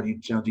platforms. Subscribe to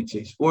your channel,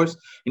 GTA Sports.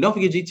 And don't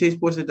forget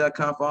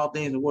GTASportsNet.com for all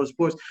things in the world of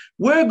sports.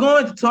 We're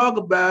going to talk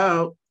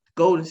about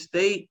Golden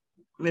State,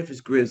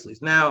 Memphis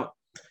Grizzlies. Now,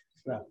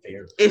 it's not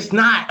fair. It's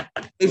not.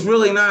 It's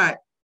really not.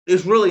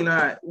 It's really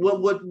not.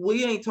 What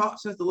we ain't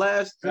talked since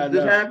this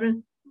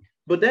happened.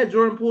 But that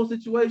Jordan Poole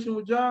situation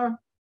with Ja,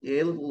 yeah,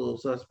 it looked a little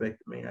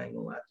suspect to me. I ain't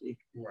gonna lie to you.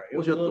 Right.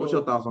 What's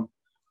your thoughts on?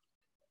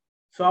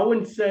 So I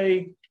wouldn't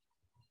say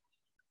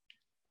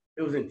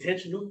it was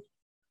intentional,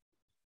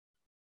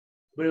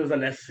 but it was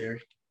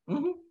unnecessary.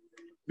 Mm-hmm.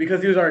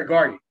 Because he was already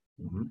guarding.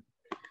 Mm-hmm.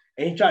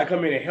 And he tried to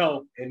come in and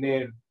help, and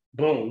then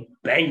boom,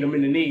 banged him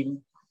in the knee.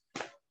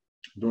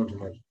 Doing too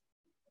much.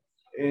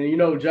 And you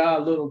know, Ja a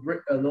little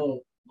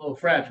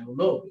fragile, a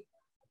little bit.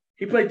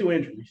 He played through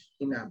injuries.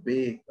 He's not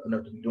big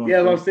enough to be doing.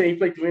 Yeah, what I'm saying, he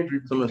played through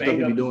injuries. Some of the stuff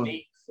he be doing.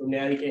 Knee, so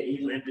now he can't. He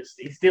limping.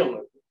 He's still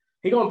limping.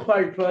 He gonna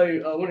play.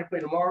 When they play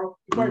tomorrow,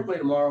 he probably play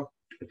tomorrow.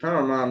 It kind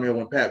of reminds me of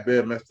when Pat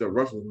Bev messed up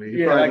Russell.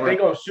 Yeah, like they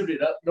gonna shoot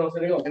it up. You know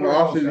what I'm saying? They in the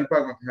offseason, he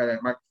probably gonna have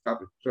that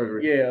microscopic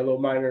surgery. Yeah, a little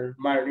minor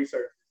knee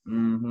surgery.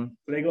 Mm-hmm.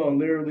 But they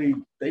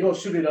gonna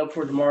shoot it up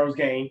for tomorrow's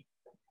game.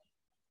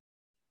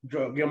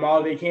 Give them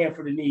all they can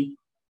for the knee.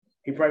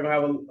 He probably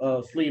gonna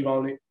have a sleeve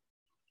on it.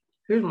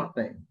 Here's my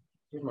thing.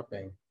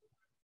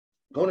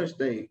 Golden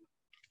State.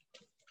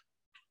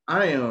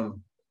 I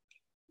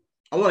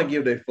want to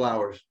give their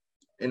flowers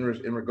in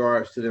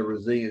regards to their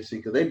resiliency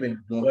because they've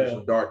been going through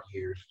some dark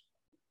years.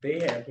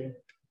 They have been.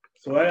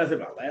 So what was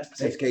about last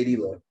since KD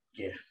left?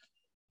 Yeah.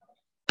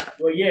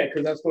 Well, yeah,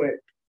 because that's what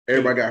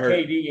everybody got hurt.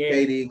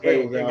 KD and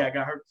Clay was out.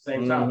 Got hurt at the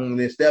same time. And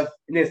then Steph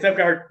got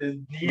hurt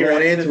the year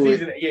going into the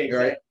season. it. Yeah,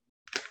 exactly. Right.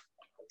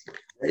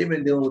 They've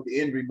been dealing with the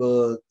injury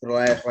bug for the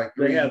last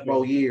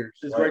 3-4 years.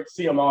 It's great to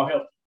see them all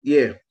healthy.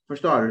 Yeah, for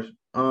starters.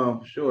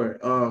 For sure.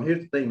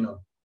 Here's the thing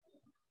though.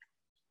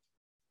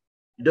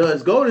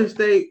 Does Golden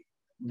State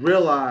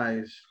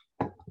realize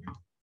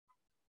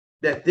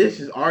that this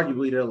is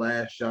arguably their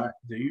last shot?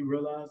 Do you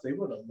realize they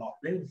would have lost?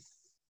 They was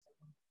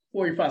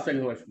 45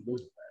 seconds away from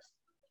losing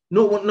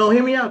last. No,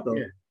 hear me out though.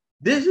 Yeah.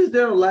 This is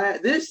their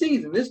last. This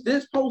season,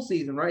 this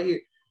postseason right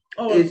here,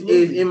 is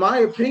in my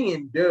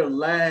opinion their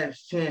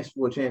last chance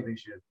for a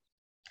championship.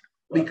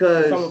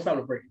 Because someone's trying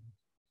to break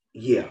it.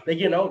 Yeah, they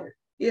getting older.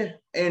 Yeah,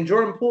 and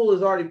Jordan Poole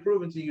has already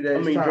proven to you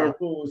that. Jordan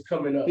Poole is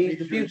coming up. He's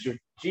the future.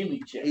 G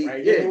League champ,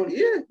 right?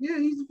 Yeah,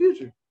 he's the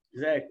future.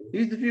 Exactly.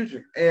 He's the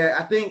future. And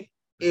I think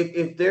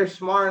if they're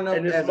smart enough,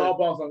 and this small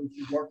ball's on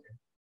keep working.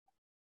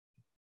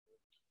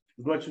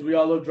 As much as we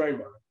all love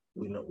Draymond,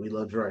 we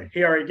love Dre.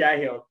 He already got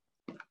him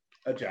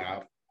a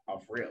job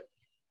off real.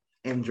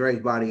 And Dre's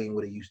body ain't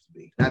what it used to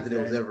be. Not that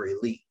it was ever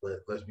elite, but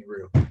let's be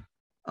real.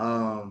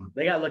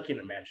 They got lucky in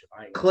the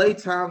matchup.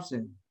 Klay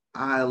Thompson.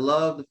 I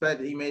love the fact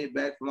that he made it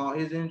back from all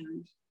his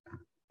injuries.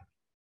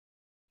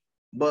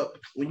 But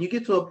when you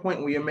get to a point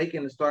where you're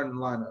making the starting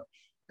lineup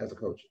as a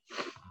coach,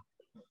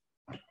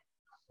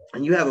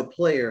 and you have a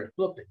player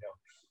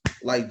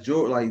like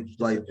George,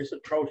 like it's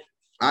atrocious.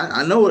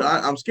 I know it.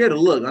 I'm scared to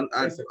look. When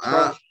I'm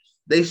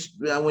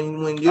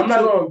you're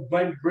not going to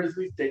blame the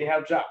Grizzlies. They didn't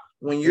have jobs.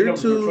 When your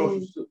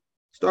two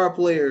star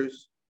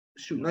players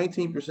shoot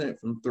 19%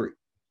 from three,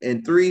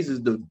 and threes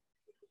is the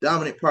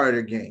dominant part of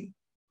their game.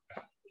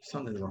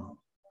 Something's wrong.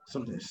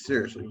 Something is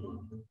seriously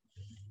wrong.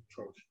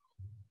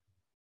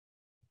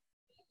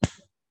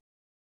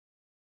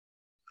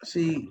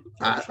 See,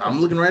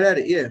 I'm looking right at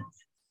it. Yeah.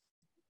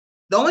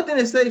 The only thing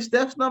that saves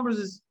Steph's numbers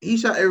is he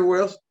shot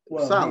everywhere else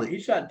solid. He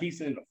shot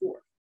decent in the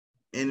fourth.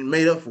 And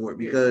made up for it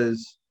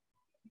because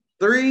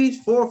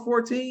threes,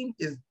 4-14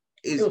 is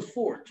it was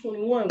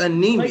 4-21.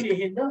 Anemic. Didn't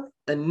hit nothing.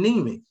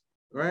 Anemic,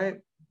 right?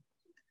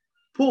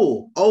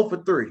 Poole, 0 for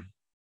 3.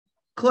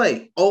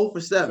 Klay, 0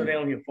 for 7. So they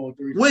only hit 4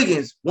 threes.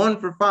 Wiggins, 1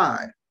 for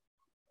 5.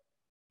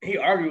 He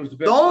argued was the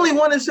best. The only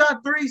one that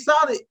shot 3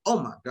 solid. Oh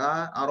my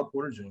God, Otto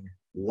Porter Jr.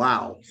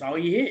 Wow. That's all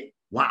he hit.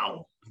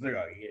 Wow. That's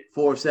all he hit.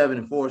 4-7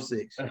 and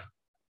 4-6.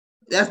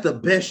 That's the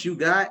best you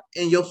got.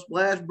 And your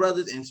Splash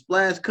Brothers and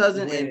Splash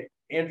Cousin and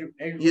Andrew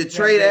your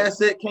trade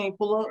asset can't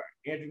pull up.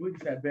 Andrew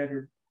Wiggins had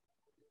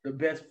the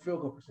best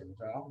field goal percentage.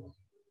 I don't know.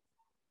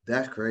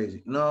 That's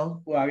crazy.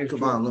 No. Well, I guess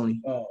Kevon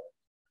Looney. Oh,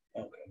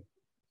 okay.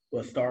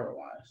 Well,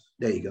 starter-wise.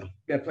 There you go.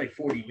 Got to play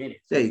 40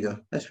 minutes. There you go.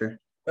 That's fair.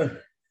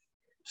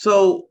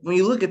 So when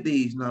you look at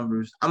these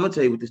numbers, I'm going to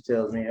tell you what this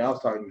tells me. I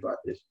was talking to you about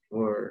this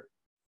before.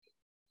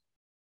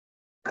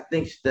 I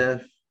think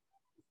Steph,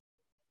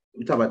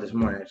 we talked about this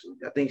morning, actually.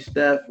 I think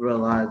Steph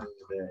realizes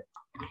that,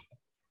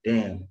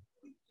 damn,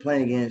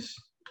 playing against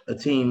a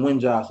team when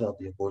Ja's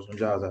healthy, of course, when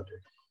Ja's out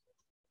there,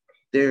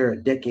 they're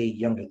a decade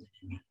younger than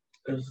me.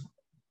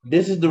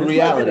 This is the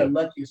reality. The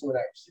luckiest win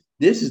I've seen.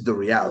 This is the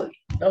reality.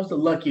 That was the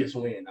luckiest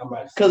win I'm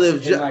about to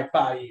say. In like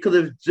 5 years. Because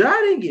if Ja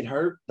didn't get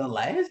hurt the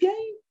last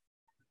game,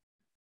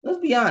 let's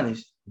be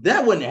honest,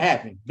 that wouldn't have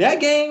happened. That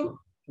game,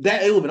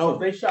 it would have been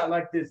over. If they shot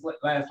like this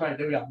last night,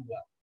 they would have moved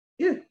out.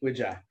 Yeah. With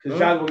Ja. Because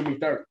Ja would be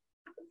third.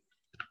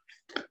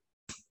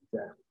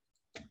 Yeah.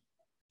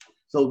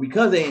 So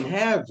because they didn't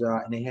have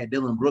Ja and they had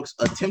Dylan Brooks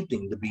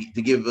attempting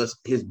to give us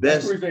his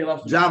best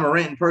Ja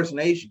Morant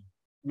impersonation.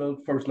 No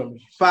first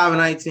numbers. 5 of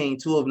 19,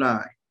 2 of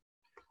 9.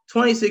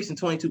 26 and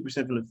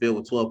 22% from the field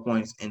with 12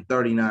 points in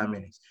 39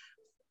 minutes.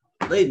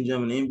 Ladies and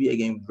gentlemen, the NBA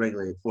game was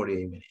regulated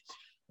 48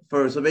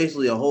 minutes. So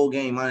basically a whole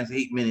game minus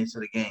 8 minutes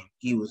of the game.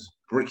 He was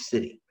brick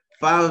city.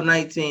 5 of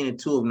 19 and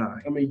 2 of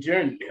 9. I mean,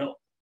 Jaren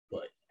helped,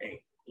 but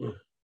hey.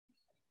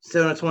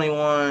 7 of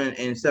 21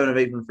 and 7 of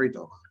 8 from the free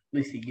throw line. At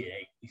least he get 8.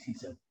 At least he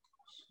 7.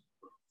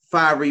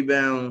 5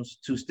 rebounds,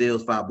 2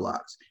 steals, 5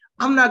 blocks.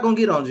 I'm not going to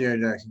get on Jaren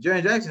Jackson.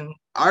 Jaren Jackson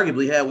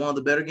arguably had one of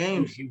the better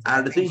games out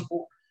of the team.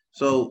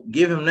 So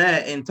give him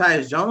that. And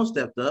Tyus Jones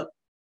stepped up.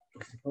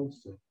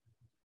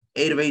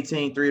 8 of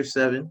 18, 3 of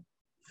 7,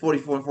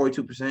 44 and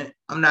 42%.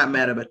 I'm not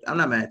mad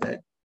at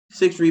that.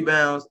 6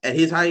 rebounds at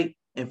his height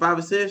and 5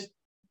 assists.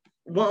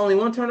 Only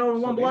 1 turnover,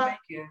 1 block.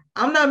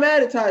 I'm not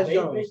mad at Tyus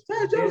Jones.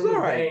 Tyus Jones is all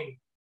right.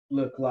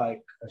 Look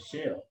like a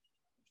shell.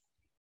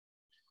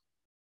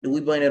 Do we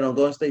blame that on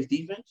Golden State's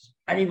defense?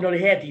 I didn't even know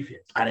they had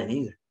defense. I didn't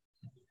either.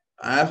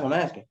 That's what I'm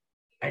asking.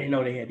 I didn't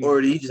know they had defense.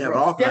 Or did he just have an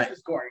off night?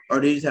 Or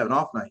did he just have an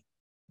off night?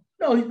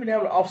 No, he's been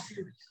having an off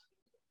series.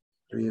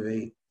 3 of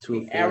 8, 2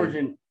 of 4.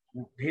 Averaging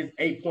his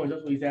 8 points.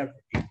 That's what he's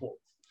averaging. 8 points.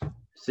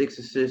 6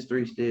 assists,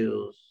 3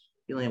 steals.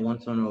 He only had 1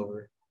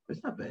 turnover.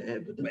 It's not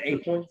bad. But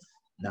 8 points?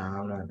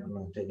 Nah, I'm not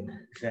taking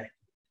that. Exactly.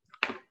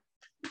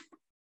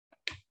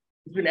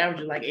 He's been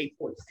averaging like 8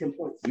 points, 10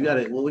 points.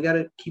 We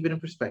gotta keep it in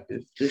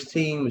perspective. This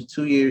team was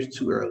 2 years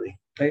too early.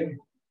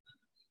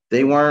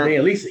 They weren't.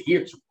 At least a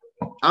year too.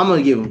 I'm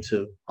gonna give them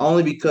 2,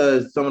 only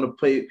because some of the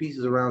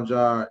pieces around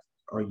Ja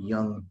are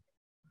young.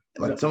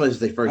 Like some of this is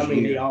their first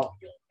year. They all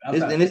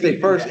young. It's their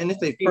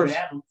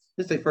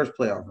first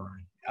playoff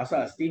run.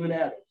 Outside of Steven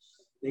Adams,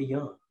 they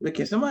young. But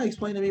can somebody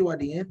explain to me why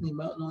DeAnthony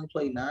Melton only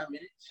played 9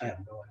 minutes? I have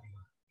no idea.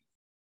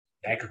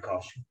 That could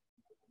cost you.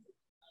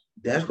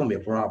 That's gonna be a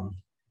problem.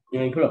 You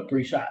only put up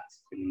 3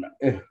 shots.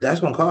 That's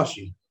gonna cost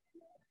you.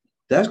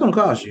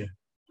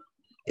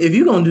 If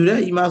you're gonna do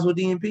that, you might as well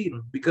DNP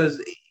him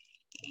because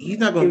he's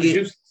not gonna get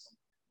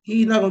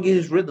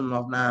his rhythm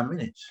off 9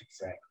 minutes.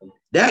 Exactly.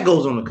 That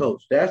goes on the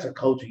coach. That's a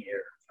coaching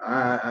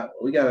error.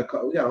 We gotta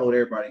hold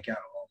everybody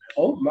accountable.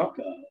 Oh my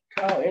God,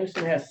 Kyle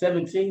Anderson has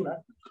 17.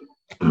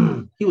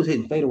 He was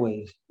hitting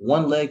fadeaways,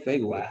 1 leg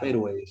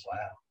fadeaways.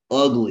 Wow,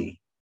 ugly.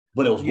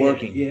 But it was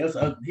working. Yeah, it's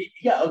ugly.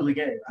 He got ugly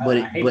game. But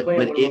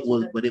it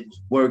was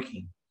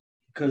working.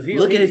 Because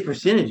look at his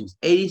percentages: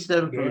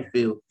 87 from the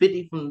field,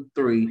 50 from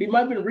 3. He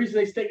might be the reason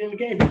they stayed in the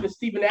game. He's just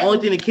Steven Adams.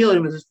 Only thing that killed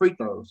him is his free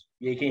throws.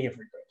 Yeah, he can't hit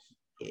free throws.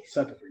 Yeah,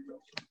 suck at free throws.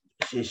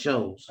 It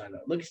shows. I know.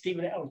 Look at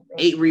Steven Adams. Bro.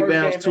 8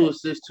 rebounds, 2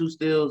 assists, 2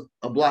 steals,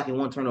 a block, and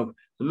 1 turnover.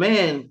 The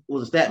man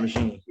was a stat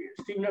machine. Yeah,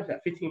 Steven Adams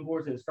got 15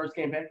 boards in his first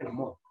game back in a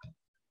month,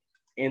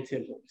 and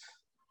 10 points.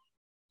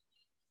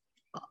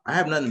 I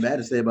have nothing bad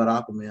to say about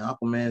Aquaman.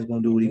 Aquaman's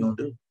gonna do what he's gonna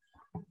do.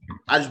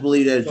 I just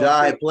believe that if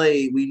Ja had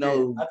played, we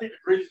know. I think the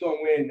Grizzlies gonna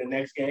win the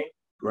next game.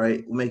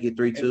 Right, we'll make it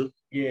 3-2.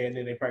 Yeah, and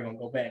then they probably gonna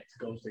go back to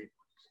Golden State.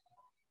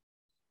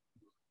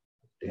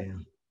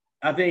 Damn.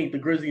 I think the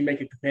Grizzlies make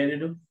it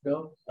competitive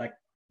though, like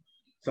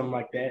something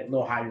like that, a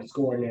little higher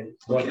scoring than.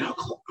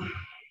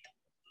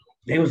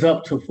 They was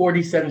up to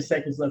 47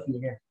 seconds left in the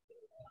game.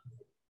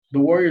 The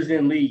Warriors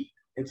didn't lead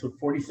until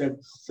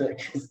 47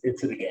 seconds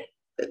into the game.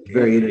 At the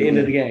very end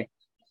of the game.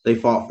 They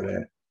fought for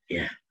that.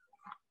 Yeah.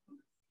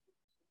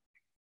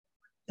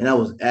 And that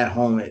was at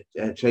home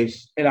at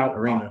Chase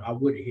Arena. I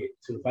would have hit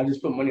too. If I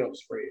just put money on the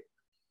spread.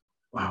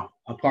 Wow.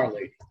 I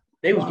parlayed.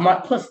 They was my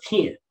plus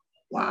 10.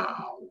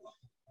 Wow.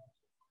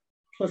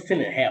 Plus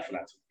 10 and a half.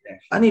 Not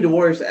I need the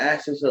Warriors to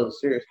ask themselves a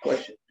serious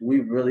question. Do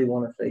we really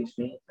want to face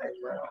Phoenix next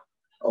round?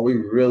 Are we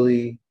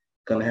really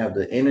going to have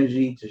the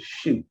energy to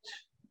shoot,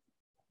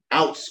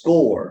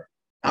 outscore,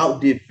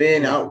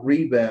 out-defend,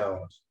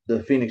 out-rebound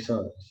the Phoenix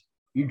Suns?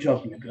 You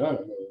jumping the gun a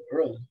little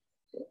early.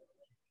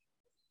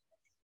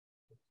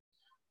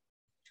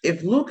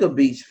 If Luka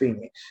beats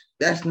Phoenix,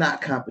 that's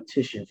not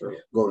competition for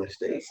Golden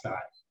State.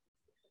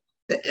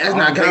 That's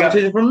not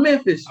competition for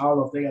Memphis. I don't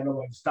know if they got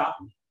nobody to stop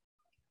him.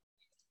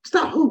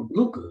 Stop who?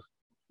 Luka.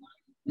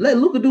 Let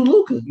Luka do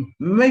Luka.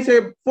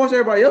 Force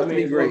everybody else to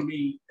be great.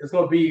 It's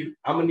gonna be.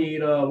 I'm gonna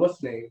need what's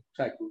the name?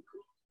 Check Luka.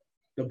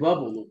 The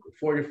bubble Luka.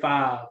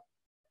 45,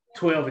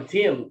 12, and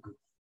 10 Luka.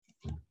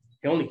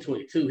 He only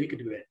 22. He could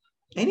do that.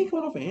 Ain't he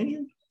coming off an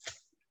injury?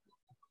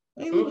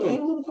 Ain't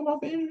Luka come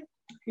off an injury?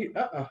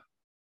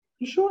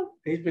 You sure?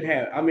 He's been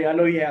having. I mean, I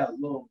know he had a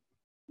little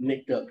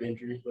nicked up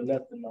injuries, but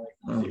nothing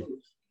like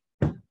serious.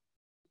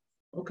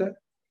 Okay.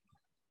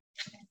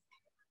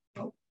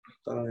 No,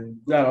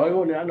 the only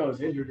one that I know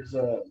is injured is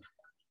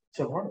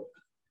Tim Hardaway.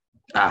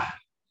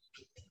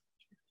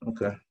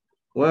 Okay.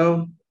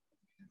 Well,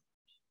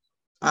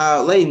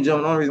 ladies and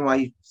gentlemen, the only reason why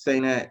he's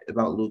saying that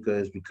about Luka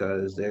is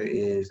because there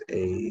is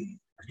a.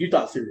 You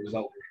thought series was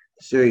over.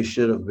 Series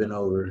should have been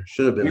over.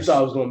 Should have been. You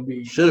thought it was going to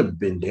be. Should have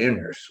been damn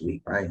near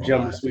sweep.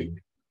 Jump sweep.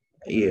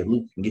 Yeah,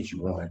 Luka can get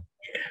you one.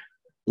 Yeah.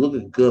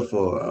 Luka good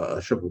for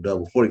a triple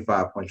double,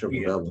 45-point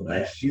triple double.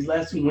 These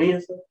last 2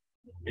 wins,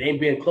 it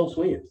ain't been close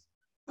wins.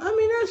 I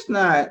mean, that's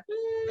not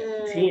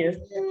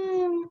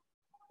 10.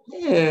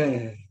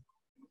 Yeah,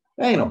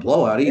 that ain't a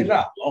blowout either. It's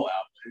not a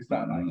blowout. It's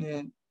not like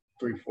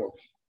 3-4.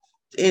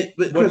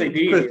 But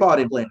Chris Paul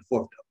didn't play in the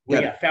fourth though.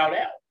 He got fouled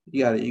out.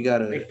 You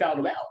gotta. They fouled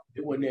him out.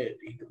 It wasn't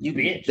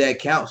that. That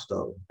counts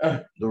though.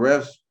 The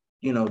refs,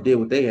 did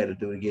what they had to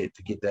do to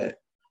get that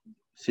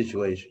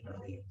situation.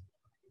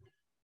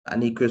 I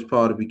need Chris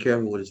Paul to be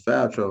careful with his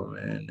foul trouble,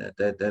 man.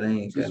 That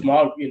ain't. It's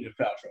small getting in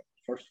foul trouble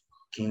first.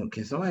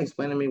 Can somebody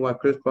explain to me why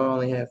Chris Paul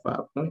only had 5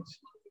 points?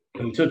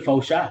 He took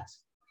 4 shots.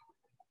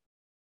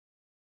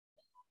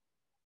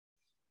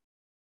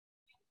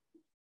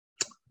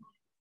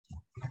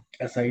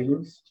 That's how you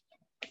lose.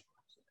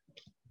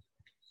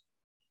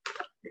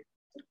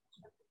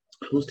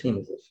 Whose team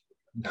is this?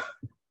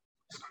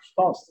 It's Coach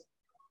Paul's.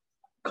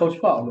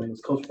 Coach Paul, man.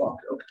 It's Coach Paul.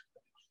 Okay.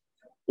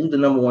 Who's the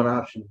number one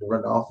option to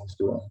run the offense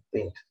through on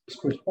things? It's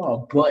Chris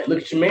Paul. But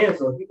look at your man,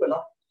 so he went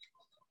off.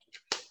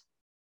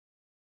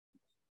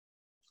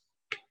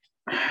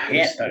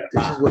 This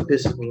is what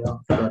pisses me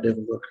off about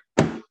Devin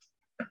Booker.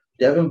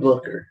 Devin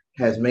Booker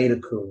has made a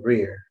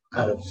career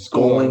out of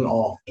going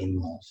off in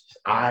losses.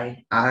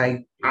 I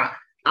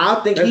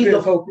think he's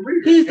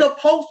the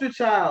poster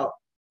child.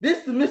 This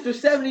is the Mr.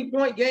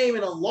 70-point game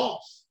in a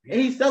loss.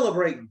 And he's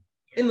celebrating.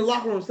 In the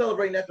locker room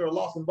celebrating after a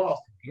loss in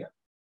Boston. Yeah.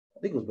 I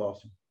think it was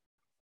Boston.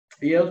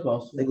 Yeah, it was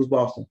Boston. I think it was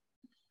Boston.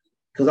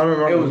 Because I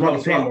remember it was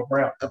Marcus Smart.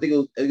 Brown. I think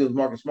it was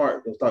Marcus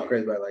Smart. It was talking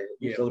crazy about it.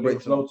 Like, celebrate. It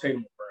was no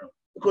Tatum Brown.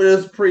 It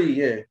was pre,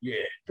 yeah.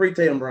 Yeah.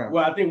 Pre-Tatum Brown.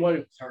 Well, I think one of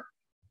them was hurt.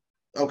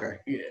 Okay.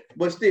 Yeah.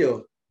 But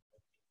still,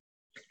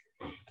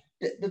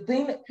 the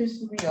thing that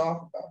pisses me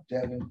off about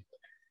Devin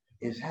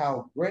is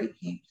how great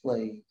he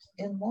plays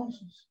in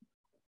losses.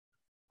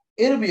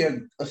 It'll be a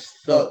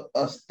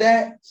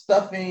stat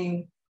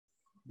stuffing,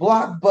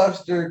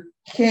 blockbuster,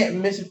 can't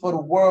miss it for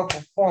the world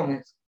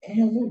performance, and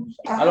he'll lose.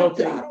 I don't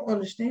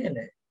understand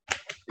that.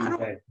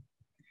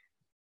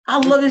 I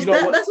love his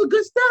stat. That's a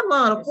good stat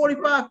line of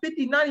 45,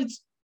 50, 90.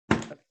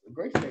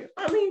 Great stat.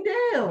 I mean,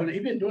 damn.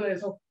 He's been doing that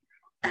so.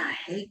 I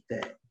hate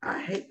that.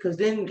 Because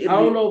then I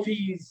don't know if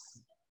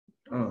he's.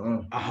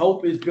 I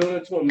hope it's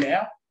building to him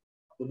now,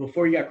 but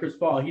before he got Chris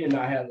Paul, he did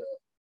not have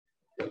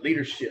the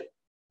leadership.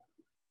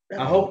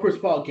 I hope Chris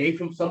Paul gave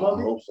him some of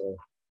it. I hope so.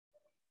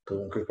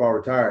 Because when Chris Paul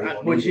retired,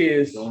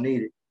 he's gonna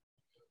need it.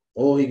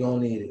 Oh, he gonna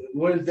need it.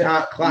 What is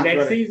that?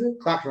 Next season?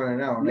 Clock's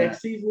running out.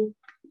 Next season?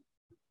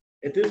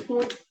 At this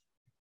point?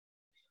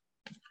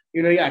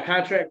 You know, you got a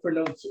contract for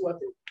another 2, I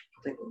think.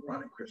 I think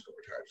LeBron and Chris will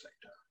retire at the same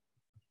time.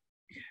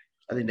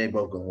 I think they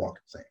both gonna walk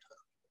at the same time.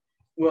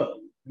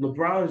 Well,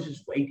 LeBron is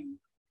just waiting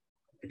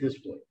at this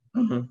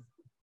point.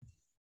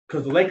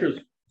 Because the Lakers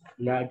are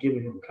not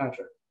giving him a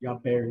contract. Y'all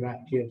better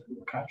not give him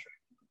a contract.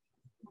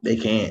 They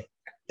can't.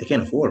 They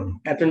can't afford him.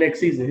 After next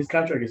season, his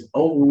contract is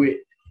over with.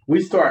 We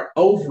start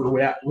over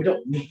without. We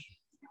don't need.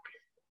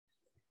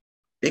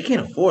 They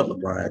can't afford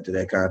LeBron after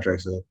that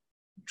contract. So,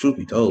 truth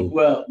be told.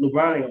 Well,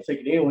 LeBron ain't gonna take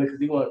it anyway because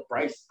he want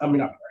Bronny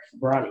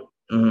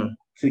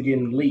to get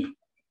in the league.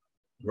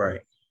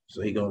 Right.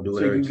 So he gonna do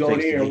whatever. So you go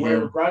there and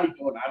wherever Bronny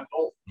going, I'm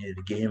going. Yeah,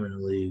 to get him in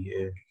the league.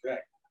 Yeah. Right.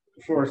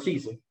 For a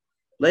season.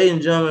 Ladies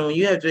and gentlemen, when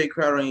you have Jay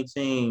Crowder on your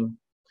team.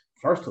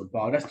 First of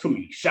all, that's too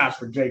many shots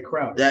for Jay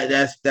Crowder.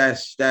 That's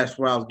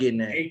where I was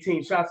getting at.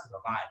 18 shots is a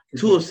lot.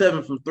 2 of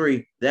 7 from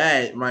 3.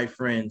 That, my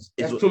friends,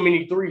 that's too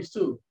many threes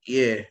too.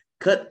 Yeah,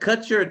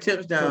 cut your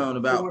attempts down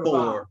about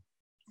 4,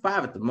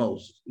 5 at the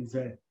most.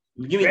 Exactly.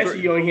 Give me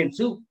Especially you only hit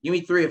 2. Give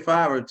me 3 or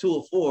 5 or 2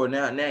 or 4.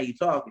 Now you're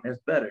talking. That's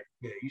better.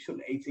 Yeah, you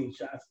shooting 18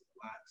 shots is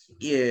a lot.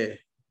 Yeah.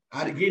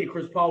 I'd get it.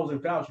 Chris Paul was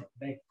in foul shot.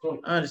 I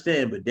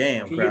understand, but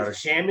damn, can Crowder.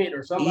 Sham it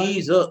or something.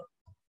 Ease up.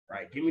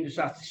 Right, give me the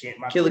shots to sham.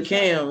 Killer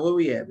Cam, where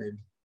we at, baby?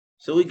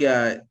 So we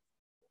got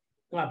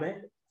not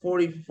bad.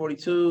 40,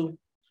 42.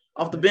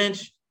 Off the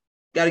bench,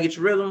 got to get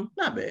your rhythm.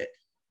 Not bad.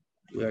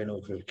 We already know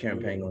what Karen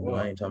Payne going to do.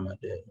 I ain't talking about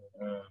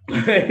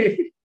that.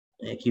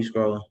 And keep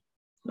scrolling.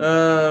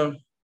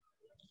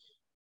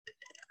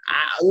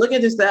 Look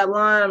at this stat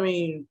line. I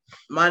mean,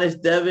 minus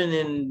Devin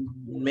and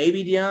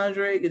maybe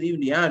DeAndre, because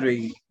even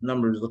DeAndre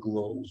numbers look a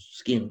little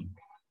skinny.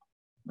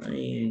 I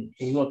mean,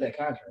 you want that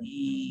contract?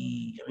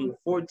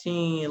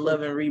 14,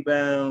 11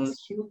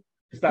 rebounds,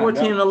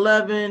 14,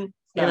 11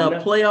 in a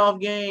playoff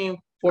game.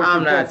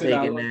 I'm not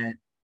taking that.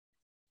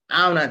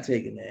 I'm not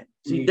taking that.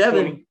 See,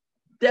 Devin,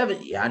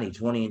 yeah, I need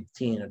 20 and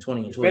 10 or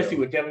 20 and 12. Especially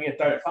with Devin getting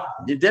 35.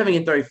 If Devin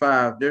getting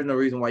 35, there's no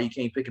reason why you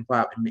can't pick and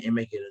pop and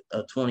make it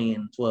a 20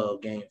 and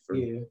 12 game for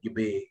your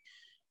big.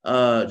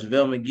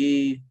 JaVale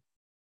McGee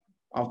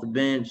off the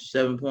bench,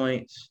 7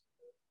 points.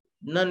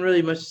 Nothing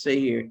really much to say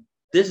here.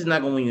 This is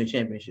not going to win you a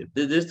championship.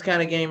 This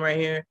kind of game right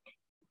here,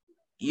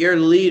 your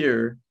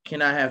leader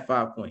cannot have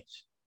 5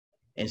 points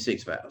and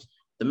 6 fouls.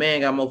 The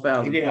man got more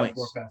fouls than points.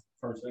 4 fouls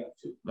first half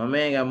too. My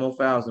man got more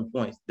fouls than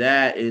points.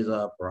 That is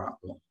a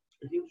problem.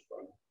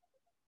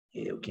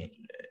 Yeah, we can't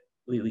do that.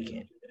 We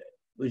can't do that.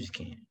 We just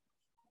can't.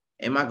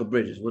 And Michael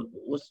Bridges,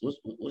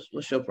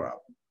 what's your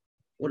problem?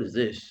 What is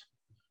this?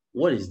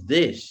 What is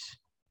this?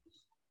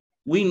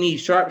 We need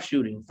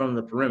sharpshooting from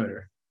the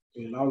perimeter.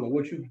 And I don't know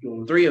what you're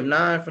doing. 3 of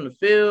 9 from the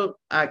field.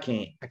 I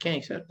can't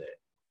accept that.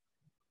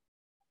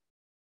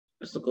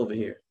 Let's look over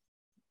here.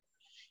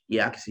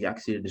 Yeah, I can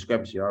see the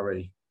discrepancy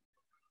already.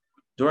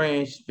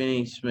 Dorian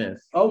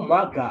Finney-Smith. Oh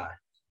my God.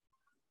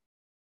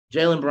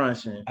 Jalen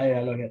Brunson. I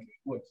know that.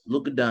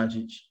 Luka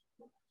Doncic.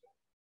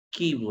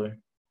 Keebler.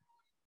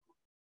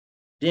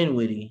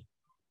 Dinwiddie.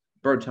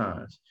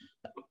 Bertans.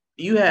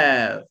 You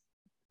have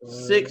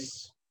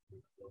 6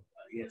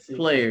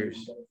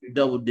 players,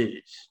 double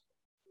digits,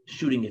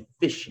 shooting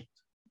efficient.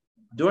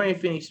 Dorian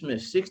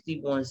Finney-Smith,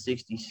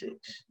 61-66.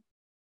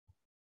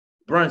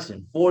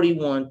 Brunson,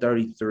 41,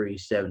 33,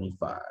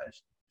 75.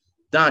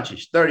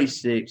 Doncic,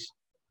 36.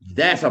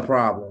 That's a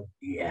problem.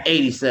 Yeah.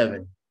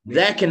 87.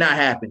 That cannot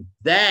happen.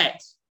 That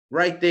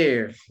right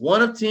there.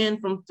 1 of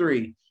 10 from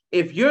 3.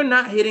 If you're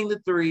not hitting the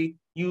 3,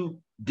 you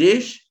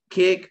dish,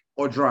 kick,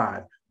 or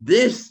drive.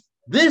 This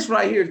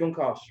right here is gonna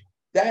cost you.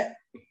 That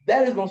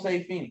is gonna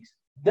save Phoenix.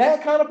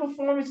 That kind of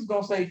performance is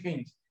gonna save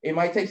Phoenix. It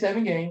might take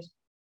 7 games,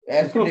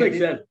 as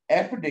predicted.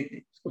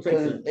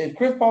 Because if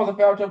Chris Paul's a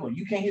foul trouble,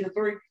 you can't hit a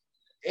 3.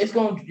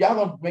 Y'all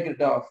gonna make it a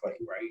dog fight,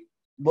 right?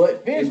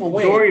 But Phoenix will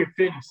win. Dorian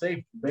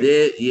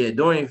Finney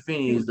Dorian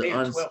Finney is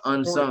the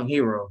unsung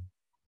hero.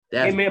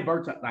 That's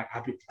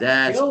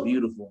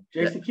beautiful.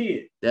 Jason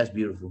Kidd. That's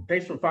beautiful.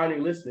 Thanks for finally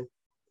listening.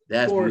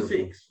 That's 4 or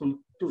beautiful. 6 from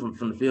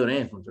the field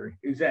and from 3.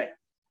 Exactly.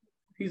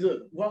 He's a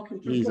walking.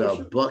 He's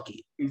a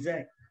bucket.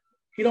 Exactly.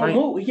 He don't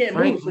move. He can't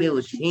move. Frank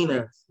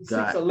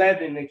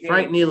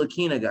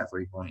Ntilikina got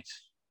 3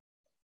 points.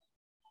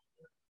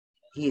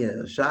 He had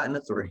a shot in the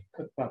 3.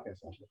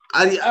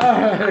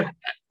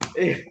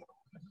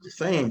 Just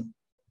saying.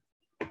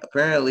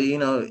 Apparently,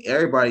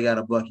 everybody got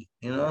a bucket.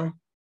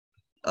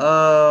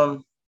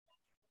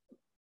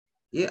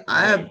 Yeah,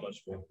 I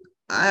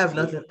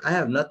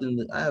have nothing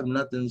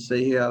to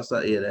say here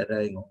outside. Yeah, that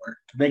ain't gonna work.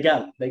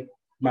 They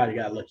might have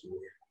got lucky here.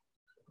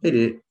 They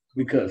did.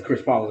 Because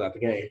Chris Paul was out the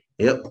game.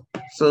 Yep.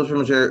 So it's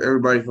pretty much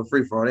everybody for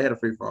free for all. They had a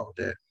free for all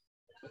with that.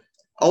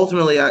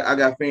 Ultimately, I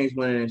got Phoenix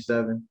winning in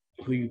 7.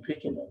 Who you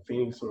picking up,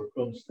 Phoenix or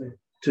Golden State?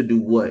 To do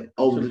what?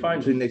 To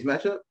the next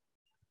matchup?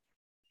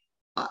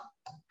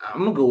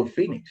 I'm gonna go with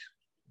Phoenix.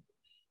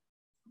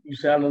 You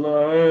sound a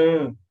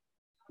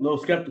little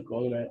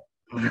skeptical on that.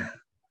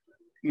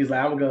 He's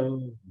like, I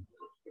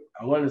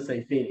want to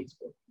say Phoenix,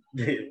 but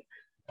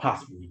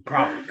probably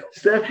go.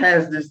 Steph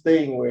has this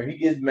thing where he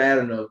gets mad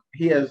enough.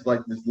 He has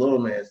like this little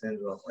man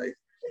syndrome, like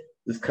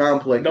this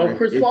complex. No,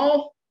 Chris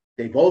Paul?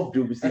 They both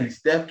do, but see,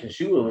 Steph can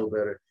shoot a little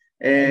better.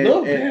 A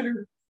little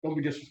better. Don't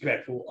be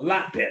disrespectful. A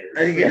lot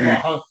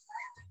better.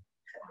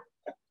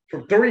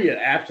 From 3,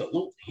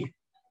 absolutely.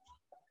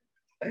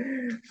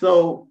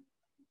 So,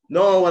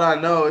 knowing what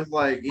I know, it's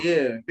like,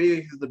 yeah,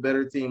 Phoenix is the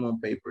better team on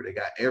paper. They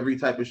got every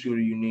type of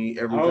shooter you need.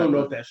 I don't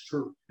know if that's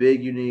true.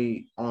 Big you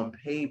need on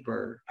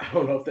paper. I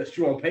don't know if that's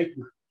true on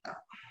paper.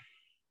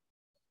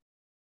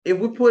 If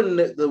we're putting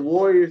the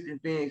Warriors and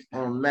Phoenix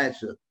on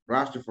matchup,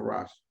 roster for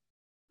roster,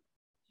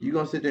 you're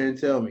going to sit there and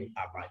tell me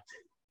I might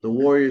the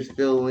Warriors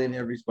fill in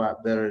every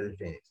spot better than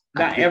Phoenix.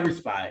 Not every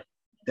spot.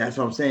 That's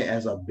what I'm saying.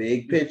 As a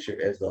big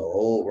picture, as the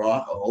whole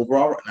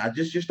overall, not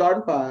just your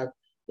starting 5,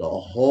 the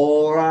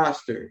whole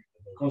roster.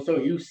 So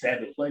you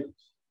 7 players.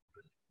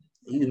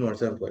 He used more than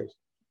 7 players.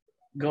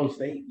 Golden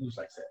State used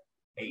like 7,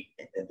 8.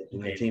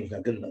 And the team's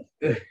not good enough.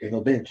 There's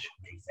no bench.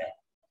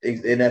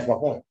 Exactly. And that's my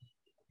point.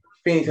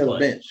 Phoenix has a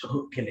bench.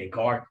 Who can they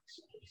guard?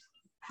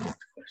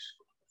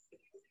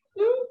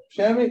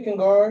 Shamit can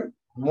guard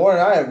more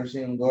than I ever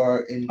seen him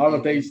guard. I don't know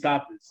if they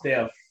stopped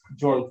Steph,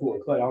 Jordan Poole,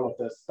 and Clay. I don't know if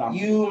that's stopped.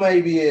 You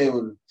may be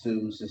able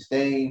to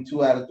sustain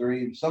 2 out of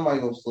 3. Somebody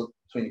gonna slip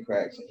between the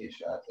cracks and get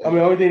shot. I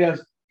mean,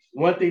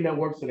 one thing that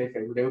works in their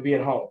favor. They would be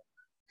at home,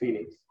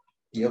 Phoenix.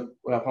 Yep.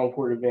 We'll have home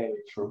court advantage.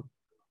 True.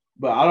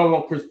 But I don't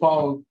want Chris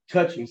Paul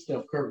touching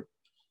Steph Curry.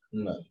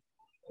 No.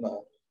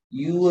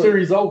 You would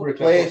series over.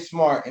 Play it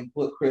smart and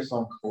put Chris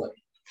on Clay.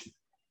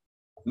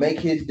 Make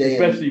his day,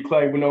 especially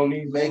Clay with no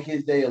knees. Make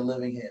his day a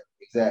living hell.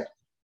 Exactly.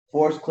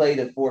 Force Clay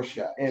to force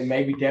shots, and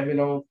maybe Devin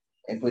on,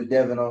 and put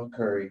Devin on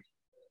Curry,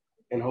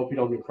 and hope he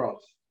don't get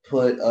crossed.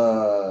 Put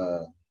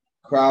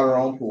Crowder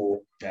on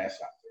Poole. That's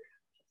not fair.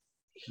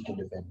 He can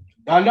defend.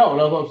 I know.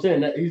 That's what I'm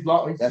saying. He's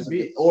long. That's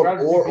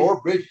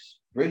or Bridges.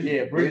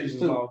 Yeah, Bridges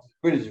too.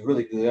 Bridges is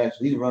really good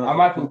actually. He's running. I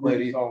might put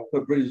Bridges on.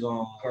 Put Bridges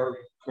on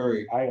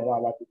Curry. I ain't gonna lie,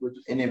 I like the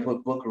Bridges. And then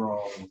put Booker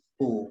on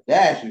Poole.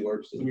 That actually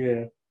works too.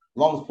 Yeah. As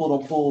long as Poole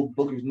don't pull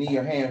Booker's knee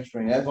or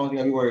hamstring, that's the only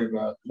thing I be worried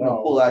about. You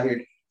don't pull out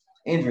here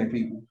injuring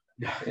people.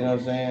 You know what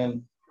I'm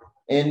saying?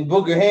 And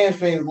Booker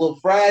hamstring is a little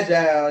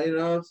fragile. You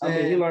know what I'm saying?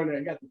 I mean, he learned that.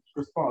 He got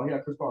Chris Paul. He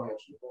got Chris Paul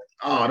hamstring.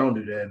 Oh, don't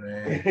do that,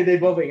 man. They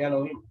both ain't got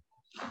no heat.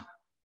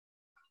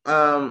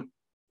 I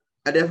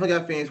definitely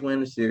got Phoenix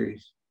winning the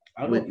series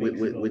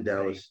with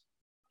Dallas.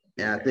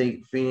 And I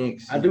think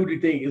Phoenix. I do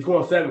think it's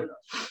going 7.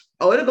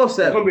 Oh, it'll go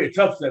 7. It's gonna be a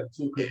tough 7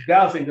 too, because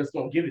Dallas ain't just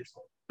gonna give it to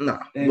them. No,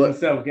 but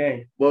 7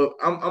 game. Well,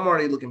 I'm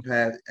already looking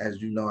past,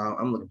 as you know,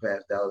 I'm looking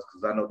past Dallas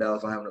because I know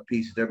Dallas don't have no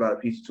pieces. They're about a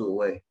piece or 2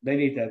 away. They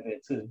need that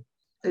vet too.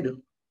 They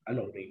do. I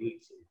know they need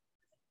to.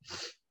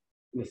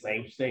 In the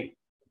same state.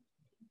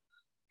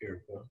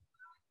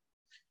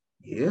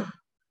 Yeah,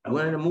 I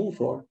went in the move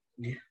for it.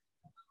 Yeah.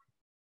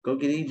 Go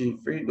get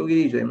EJ. Go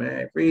get EJ,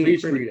 man. Free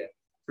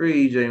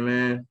EJ,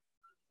 man.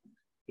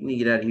 You need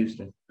to get out of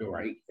Houston. You're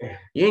right.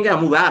 You ain't got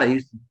to move out of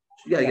Houston.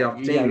 You got to get off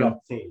the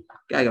team.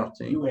 Got to get off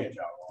the team. You had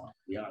y'all wrong.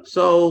 Yeah.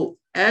 So,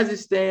 as it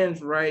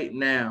stands right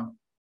now,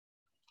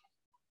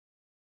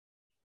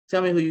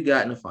 tell me who you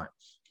got in the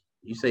finals.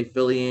 You say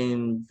Philly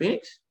and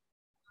Phoenix?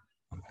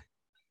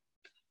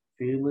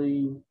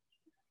 Philly.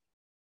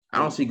 I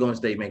don't see Golden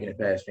State making it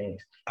past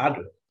Phoenix. I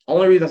do.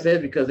 Only reason I say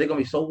is because they're going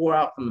to be so wore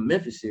out from the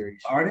Memphis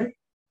series. Are they?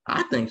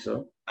 I think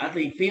so. I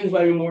think Phoenix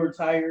might be more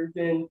retired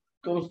than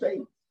Golden State.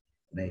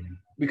 Maybe.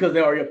 Because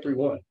they're already up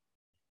 3-1.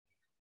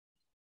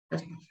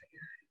 That's not fair.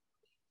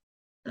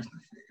 That's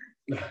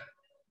not fair.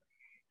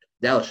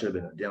 Dallas should have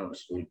been a Denver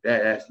sweep.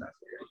 That's not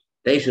fair.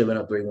 They should have been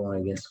up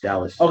 3-1 against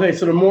Dallas. Okay,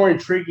 so the more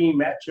intriguing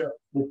matchup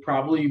will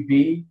probably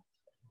be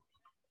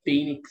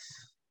Phoenix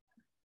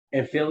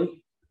and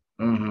Philly.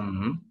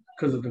 Mm-hmm.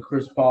 Because of the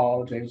Chris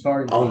Paul, James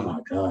Harden. Oh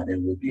my God,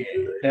 that would be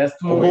good. That's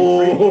the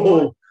more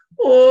intriguing.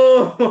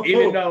 Oh,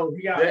 even though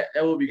he got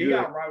that would be good. He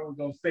got rivals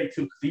on state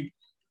too, because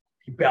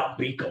he about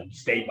beat them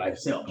state by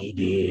himself. He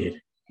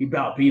did. He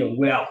about beat them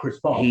without Chris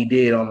Paul. He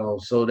did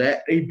almost. So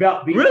that he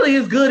about beat really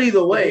is good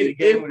either way.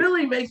 If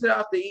Philly makes it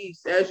out the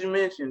East, as you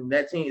mentioned,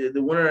 that team,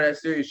 the winner of that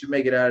series should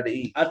make it out of the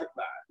East. I think,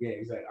 yeah,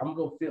 exactly. I'm gonna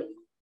go Philly.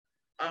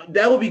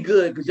 That would be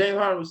good because James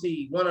Harden will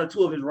see one or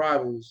two of his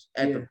rivals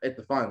at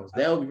the finals.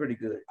 That would be pretty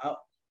good.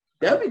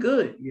 That would be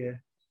good. Yeah,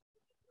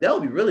 that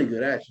would be really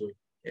good actually.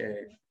 Yeah,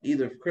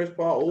 either Chris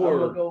Paul or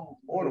the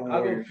Warriors.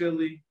 I'll go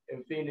Philly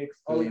and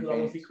Phoenix. Only because I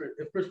want to see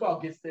if Chris Paul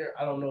gets there.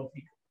 I don't know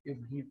if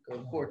he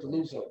can afford to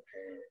lose so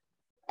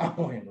bad. I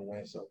want him to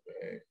win so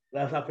bad.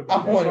 That's not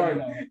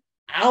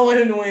I want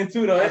him to win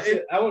too, though. That's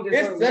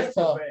tough.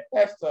 So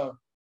that's tough.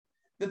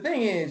 The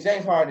thing is,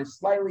 James Harden is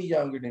slightly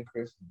younger than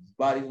Chris. His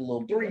body's a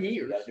little 3 years.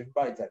 You got a different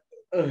body type.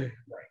 Right.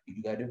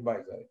 You got a different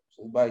body type.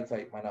 So his body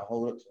type might not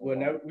hold up. Well,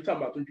 now we're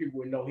talking about 3 people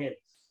with no hands.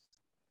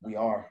 We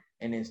are.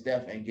 And then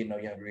Steph ain't getting no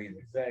younger either.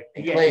 Exactly.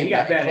 And Clay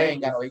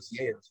ain't got no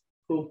ACLs.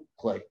 Who?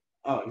 Clay.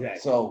 Oh,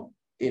 exactly. So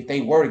if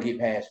they were to get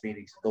past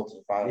Phoenix and go to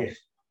the finals,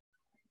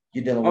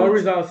 you're dealing with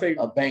reason I'll say,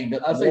 a banged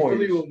up I'll Warriors. say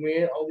Philly will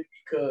win only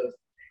because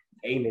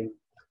Amen.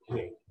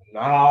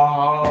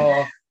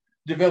 No.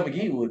 JaVale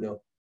McGee would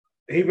though.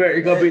 He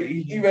better go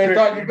be. He better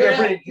start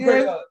JaVale. He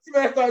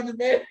better start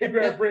JaVale. He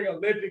better bring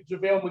Olympic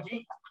JaVale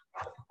McGee.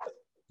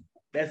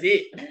 That's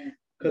it.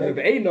 Because if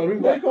they know,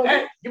 he's like,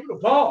 hey, give me the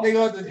ball. They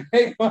going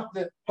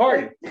to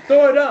Harden,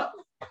 throw it up.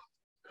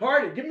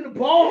 Harden, give me the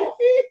ball.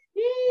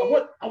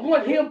 I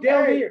want him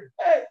down here,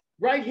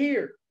 right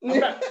here. You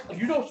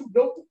don't shoot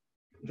no.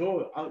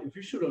 Joel, if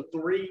you shoot a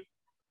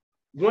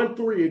 1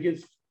 3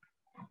 against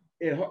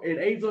in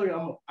 8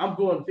 zone, I'm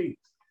going to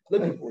Phoenix.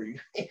 Looking for you.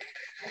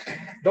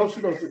 Don't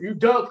shoot on 3. You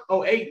dunk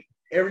on 8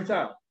 every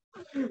time.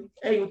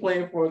 Ain't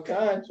playing for a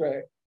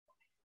contract.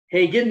 He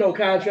ain't getting no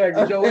contract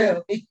with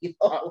Joel.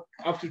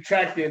 I'm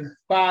subtracting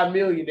 $5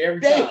 million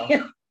every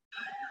time.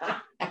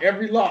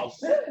 Every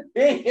loss.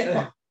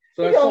 Damn.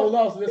 So that's 4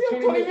 losses.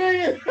 That's $20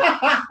 million.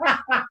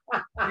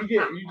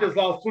 You just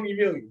lost $20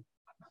 million.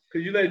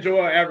 Because you let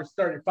Joel average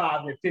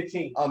 35 and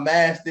 15. A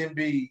masked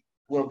MB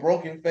with a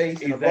broken face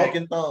and a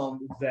broken thumb.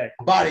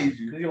 Exactly. Bodies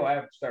you. He's going to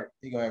average 30.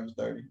 He's going to average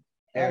 30.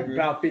 Average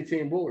about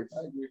 15 boards.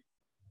 I agree.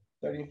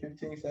 30 and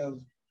 15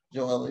 sounds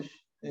Joelish.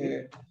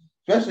 Yeah.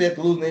 Especially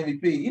after losing the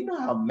MVP. You know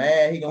how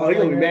mad he's going to be.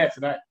 He's going to be mad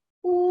tonight.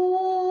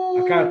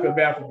 Ooh. I kind of feel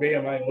bad for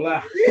Bam. I ain't going to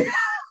lie.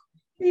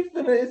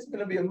 It's going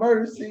to be a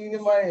murder scene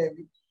in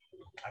Miami.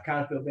 I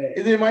kind of feel bad.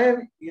 Is it in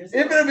Miami? Yes.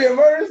 It's going to be a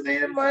murder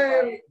scene in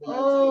Miami.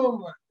 Oh,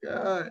 my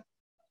God.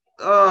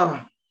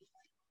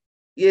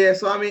 Yeah,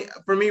 so, I mean,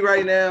 for me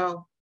right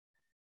now,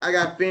 I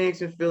got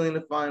Phoenix and Philly in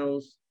the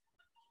finals.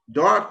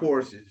 Dark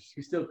horses.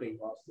 He still thinks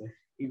Boston.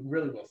 He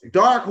really wants to.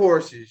 Dark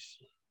horses.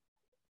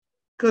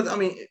 Because, I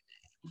mean,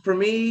 for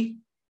me,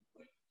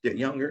 they're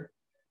younger.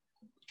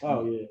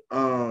 Oh, yeah.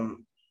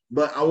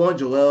 But I want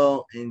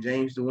Joel and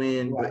James to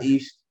win the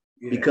East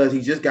because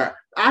he just got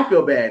 – I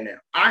feel bad now.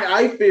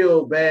 I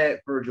feel bad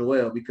for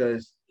Joel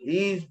because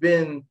he's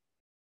been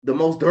the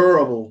most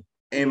durable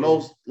and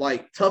most,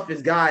 like,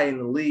 toughest guy in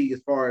the league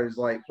as far as,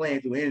 like, playing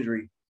through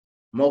injury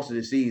most of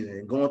the season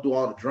and going through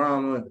all the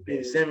drama and the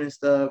Ben Simmons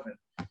stuff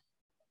and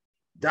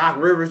Doc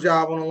Rivers'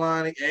 job on the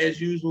line as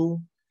usual.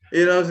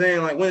 You know what I'm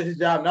saying? Like, when's his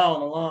job now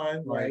on the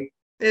line? Like,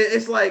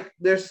 it's like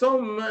there's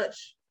so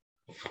much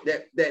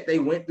that they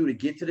went through to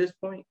get to this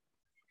point.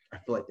 I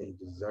feel like they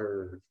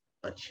deserve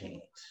a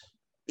chance.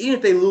 Even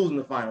if they lose in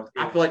the finals,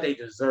 I feel like they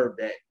deserve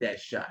that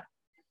shot.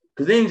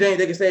 Because then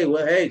they can say,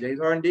 well, hey, James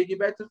Harden did get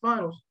back to the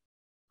finals.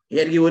 He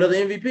had to get with another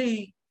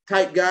MVP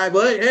type guy,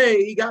 but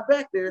hey, he got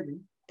back there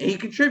and he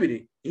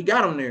contributed. He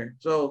got him there.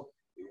 So,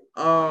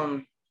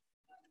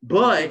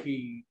 but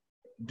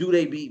do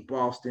they beat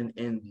Boston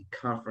in the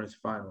conference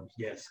finals?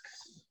 Yes.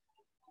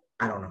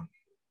 I don't know.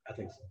 I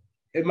think so.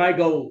 It might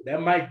go.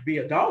 That might be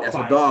a dog fight.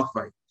 That's a dog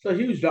fight. It's a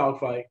huge dog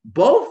fight.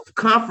 Both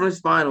conference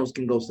finals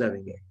can go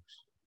 7 games.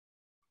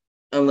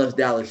 Unless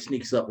Dallas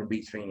sneaks up and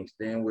beats Phoenix.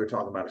 Then we're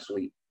talking about a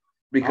sweep.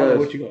 Because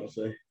what you going to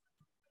say?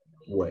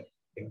 What?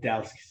 If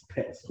Dallas gets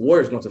past.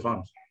 Warriors going to the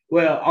finals.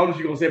 Well, I don't know what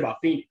you're going to say about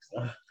Phoenix.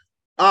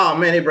 Oh,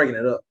 man, they're breaking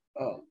it up.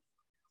 Oh.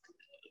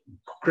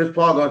 Chris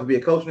Paul going to be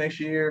a coach next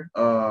year.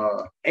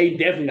 A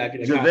definitely not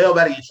getting a contract. JaVale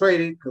about to get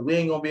traded because we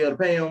ain't going to be able to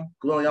pay him.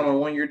 We only got him on a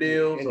 1-year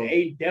deal. And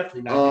A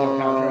definitely not getting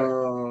a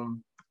contract.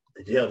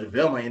 Yeah,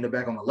 JaVale might end up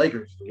back on the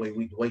Lakers the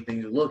way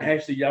things are looking.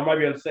 Actually, y'all might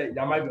be able to say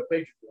y'all might be a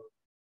Patriot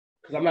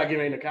because I'm not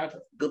giving a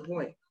contract. Good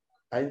point.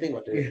 I didn't think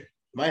about that. Yeah.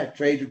 Might have to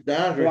trade you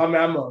down. Well, I mean,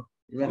 I'm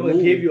going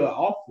to give you an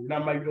offer, and I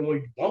might be the one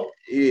you want.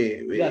 Yeah,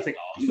 you got to take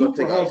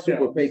a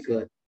super pay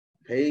cut.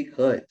 Pay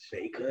cut.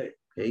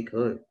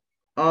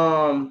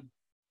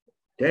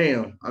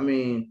 Damn. I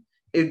mean,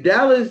 if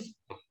Dallas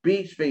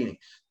beats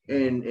Phoenix,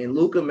 and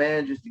Luka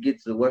manages to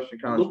get to the Western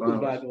Conference Luka's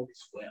Finals, not gonna get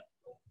swept.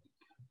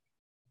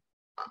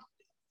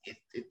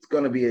 it's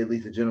going to be at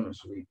least a gentleman's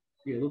sweep.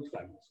 Yeah, Luka's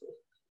not gonna swept.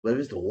 But if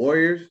it's the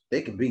Warriors,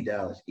 they can beat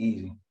Dallas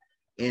easy.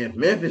 And if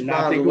Memphis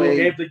Now finds they a go way,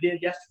 games they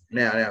did yesterday.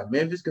 now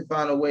Memphis can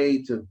find a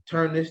way to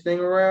turn this thing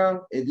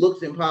around. It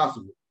looks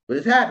impossible, but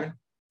it's happened.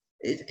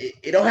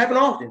 It don't happen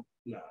often.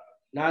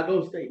 Nah,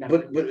 Golden State.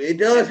 But it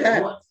does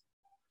happen. Once.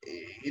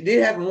 It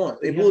did happen once.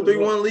 They blew a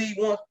 3-1 lead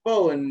once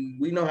before,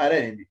 and we know how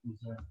that ended.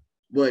 Exactly.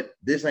 But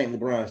this ain't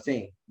LeBron's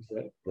team.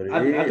 Exactly. But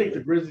I think the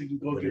Grizzlies can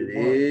go get it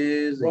one.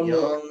 is a One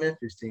young more.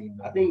 Memphis team.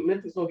 I think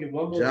Memphis gonna get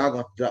one more. Y'all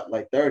gonna drop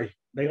like 30.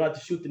 They got to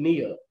shoot the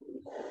knee up,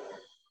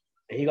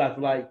 and he got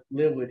to like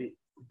live with it.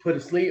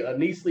 Put a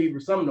knee sleeve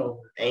or something over.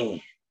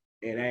 Damn.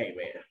 And hey,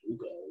 man, we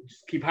go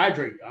just keep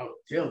hydrating. I'm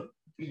telling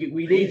you,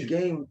 we This need you.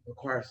 game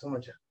requires so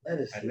much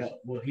athleticism. I know.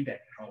 Well, he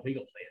back at home. He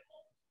gonna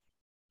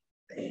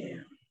play it.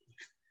 Damn.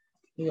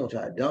 He gonna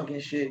try to dunk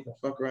and shit, and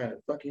fuck around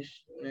and fuck his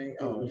shit, man.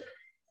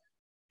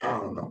 I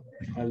don't know.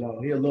 I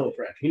know. He a little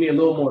fresh. He need a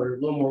little more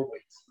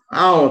weights. I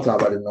don't want to talk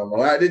about this no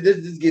more. This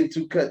is getting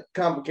too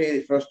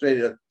complicated,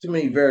 frustrated. Too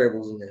many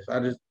variables in this.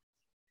 I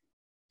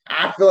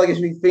feel like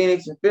it's between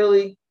Phoenix and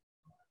Philly,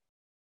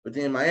 but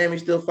then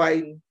Miami's still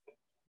fighting,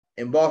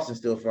 and Boston's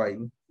still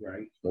fighting.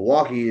 Right.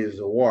 Milwaukee is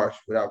a wash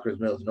without Chris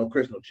Middleton. No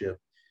Chris, no Chip.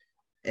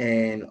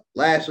 And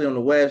lastly, on the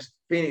West,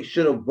 Phoenix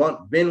should have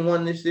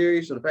won this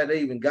series. So the fact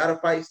they even got to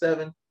fight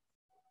 7,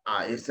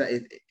 I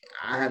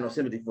have no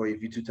sympathy for you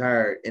if you're too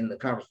tired in the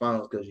conference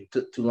finals because you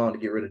took too long to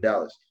get rid of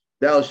Dallas.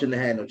 Dallas shouldn't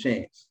have had no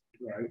chance.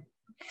 Right.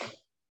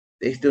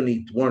 They still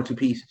need 1 or 2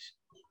 pieces.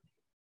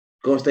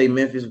 Golden State,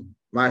 Memphis,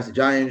 minus the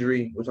Giant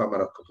injury, we're talking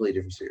about a completely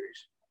different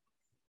series.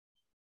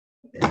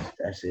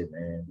 That's it,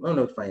 man. I don't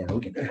know what to find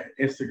out. We can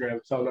Instagram,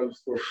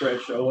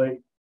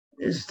 _fresh08.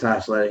 This is Ty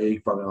Slater here. You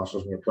can follow me on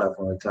social media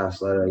platform like Ty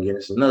Slater. Again,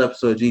 it's another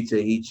episode of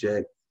GTA Heat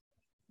Check,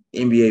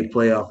 NBA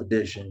Playoff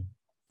Edition.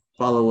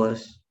 Follow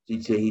us,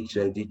 GTA Heat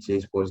Check,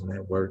 GTA Sports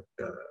Network.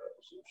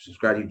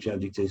 Subscribe to your channel,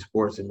 GTA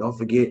Sports. And don't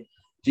forget,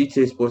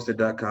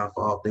 GTASports.com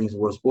for all things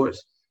world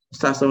sports. It's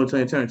Ty Slater,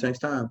 Tony Turner. Thanks,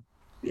 time.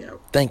 Yeah.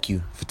 Thank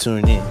you for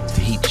tuning in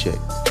to Heat Check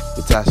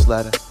with Ty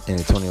Slater and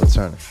Antonio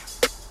Turner.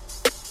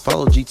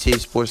 Follow GTA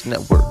Sports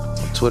Network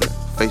on Twitter,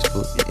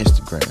 Facebook, and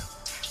Instagram.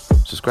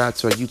 Subscribe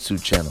to our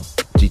YouTube channel,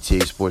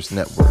 GTA Sports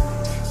Network.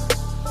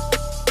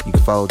 You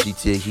can follow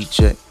GTA Heat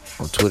Check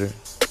on Twitter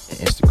and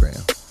Instagram.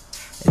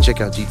 And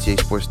check out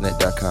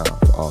GTASportsNet.com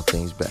for all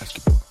things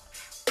basketball.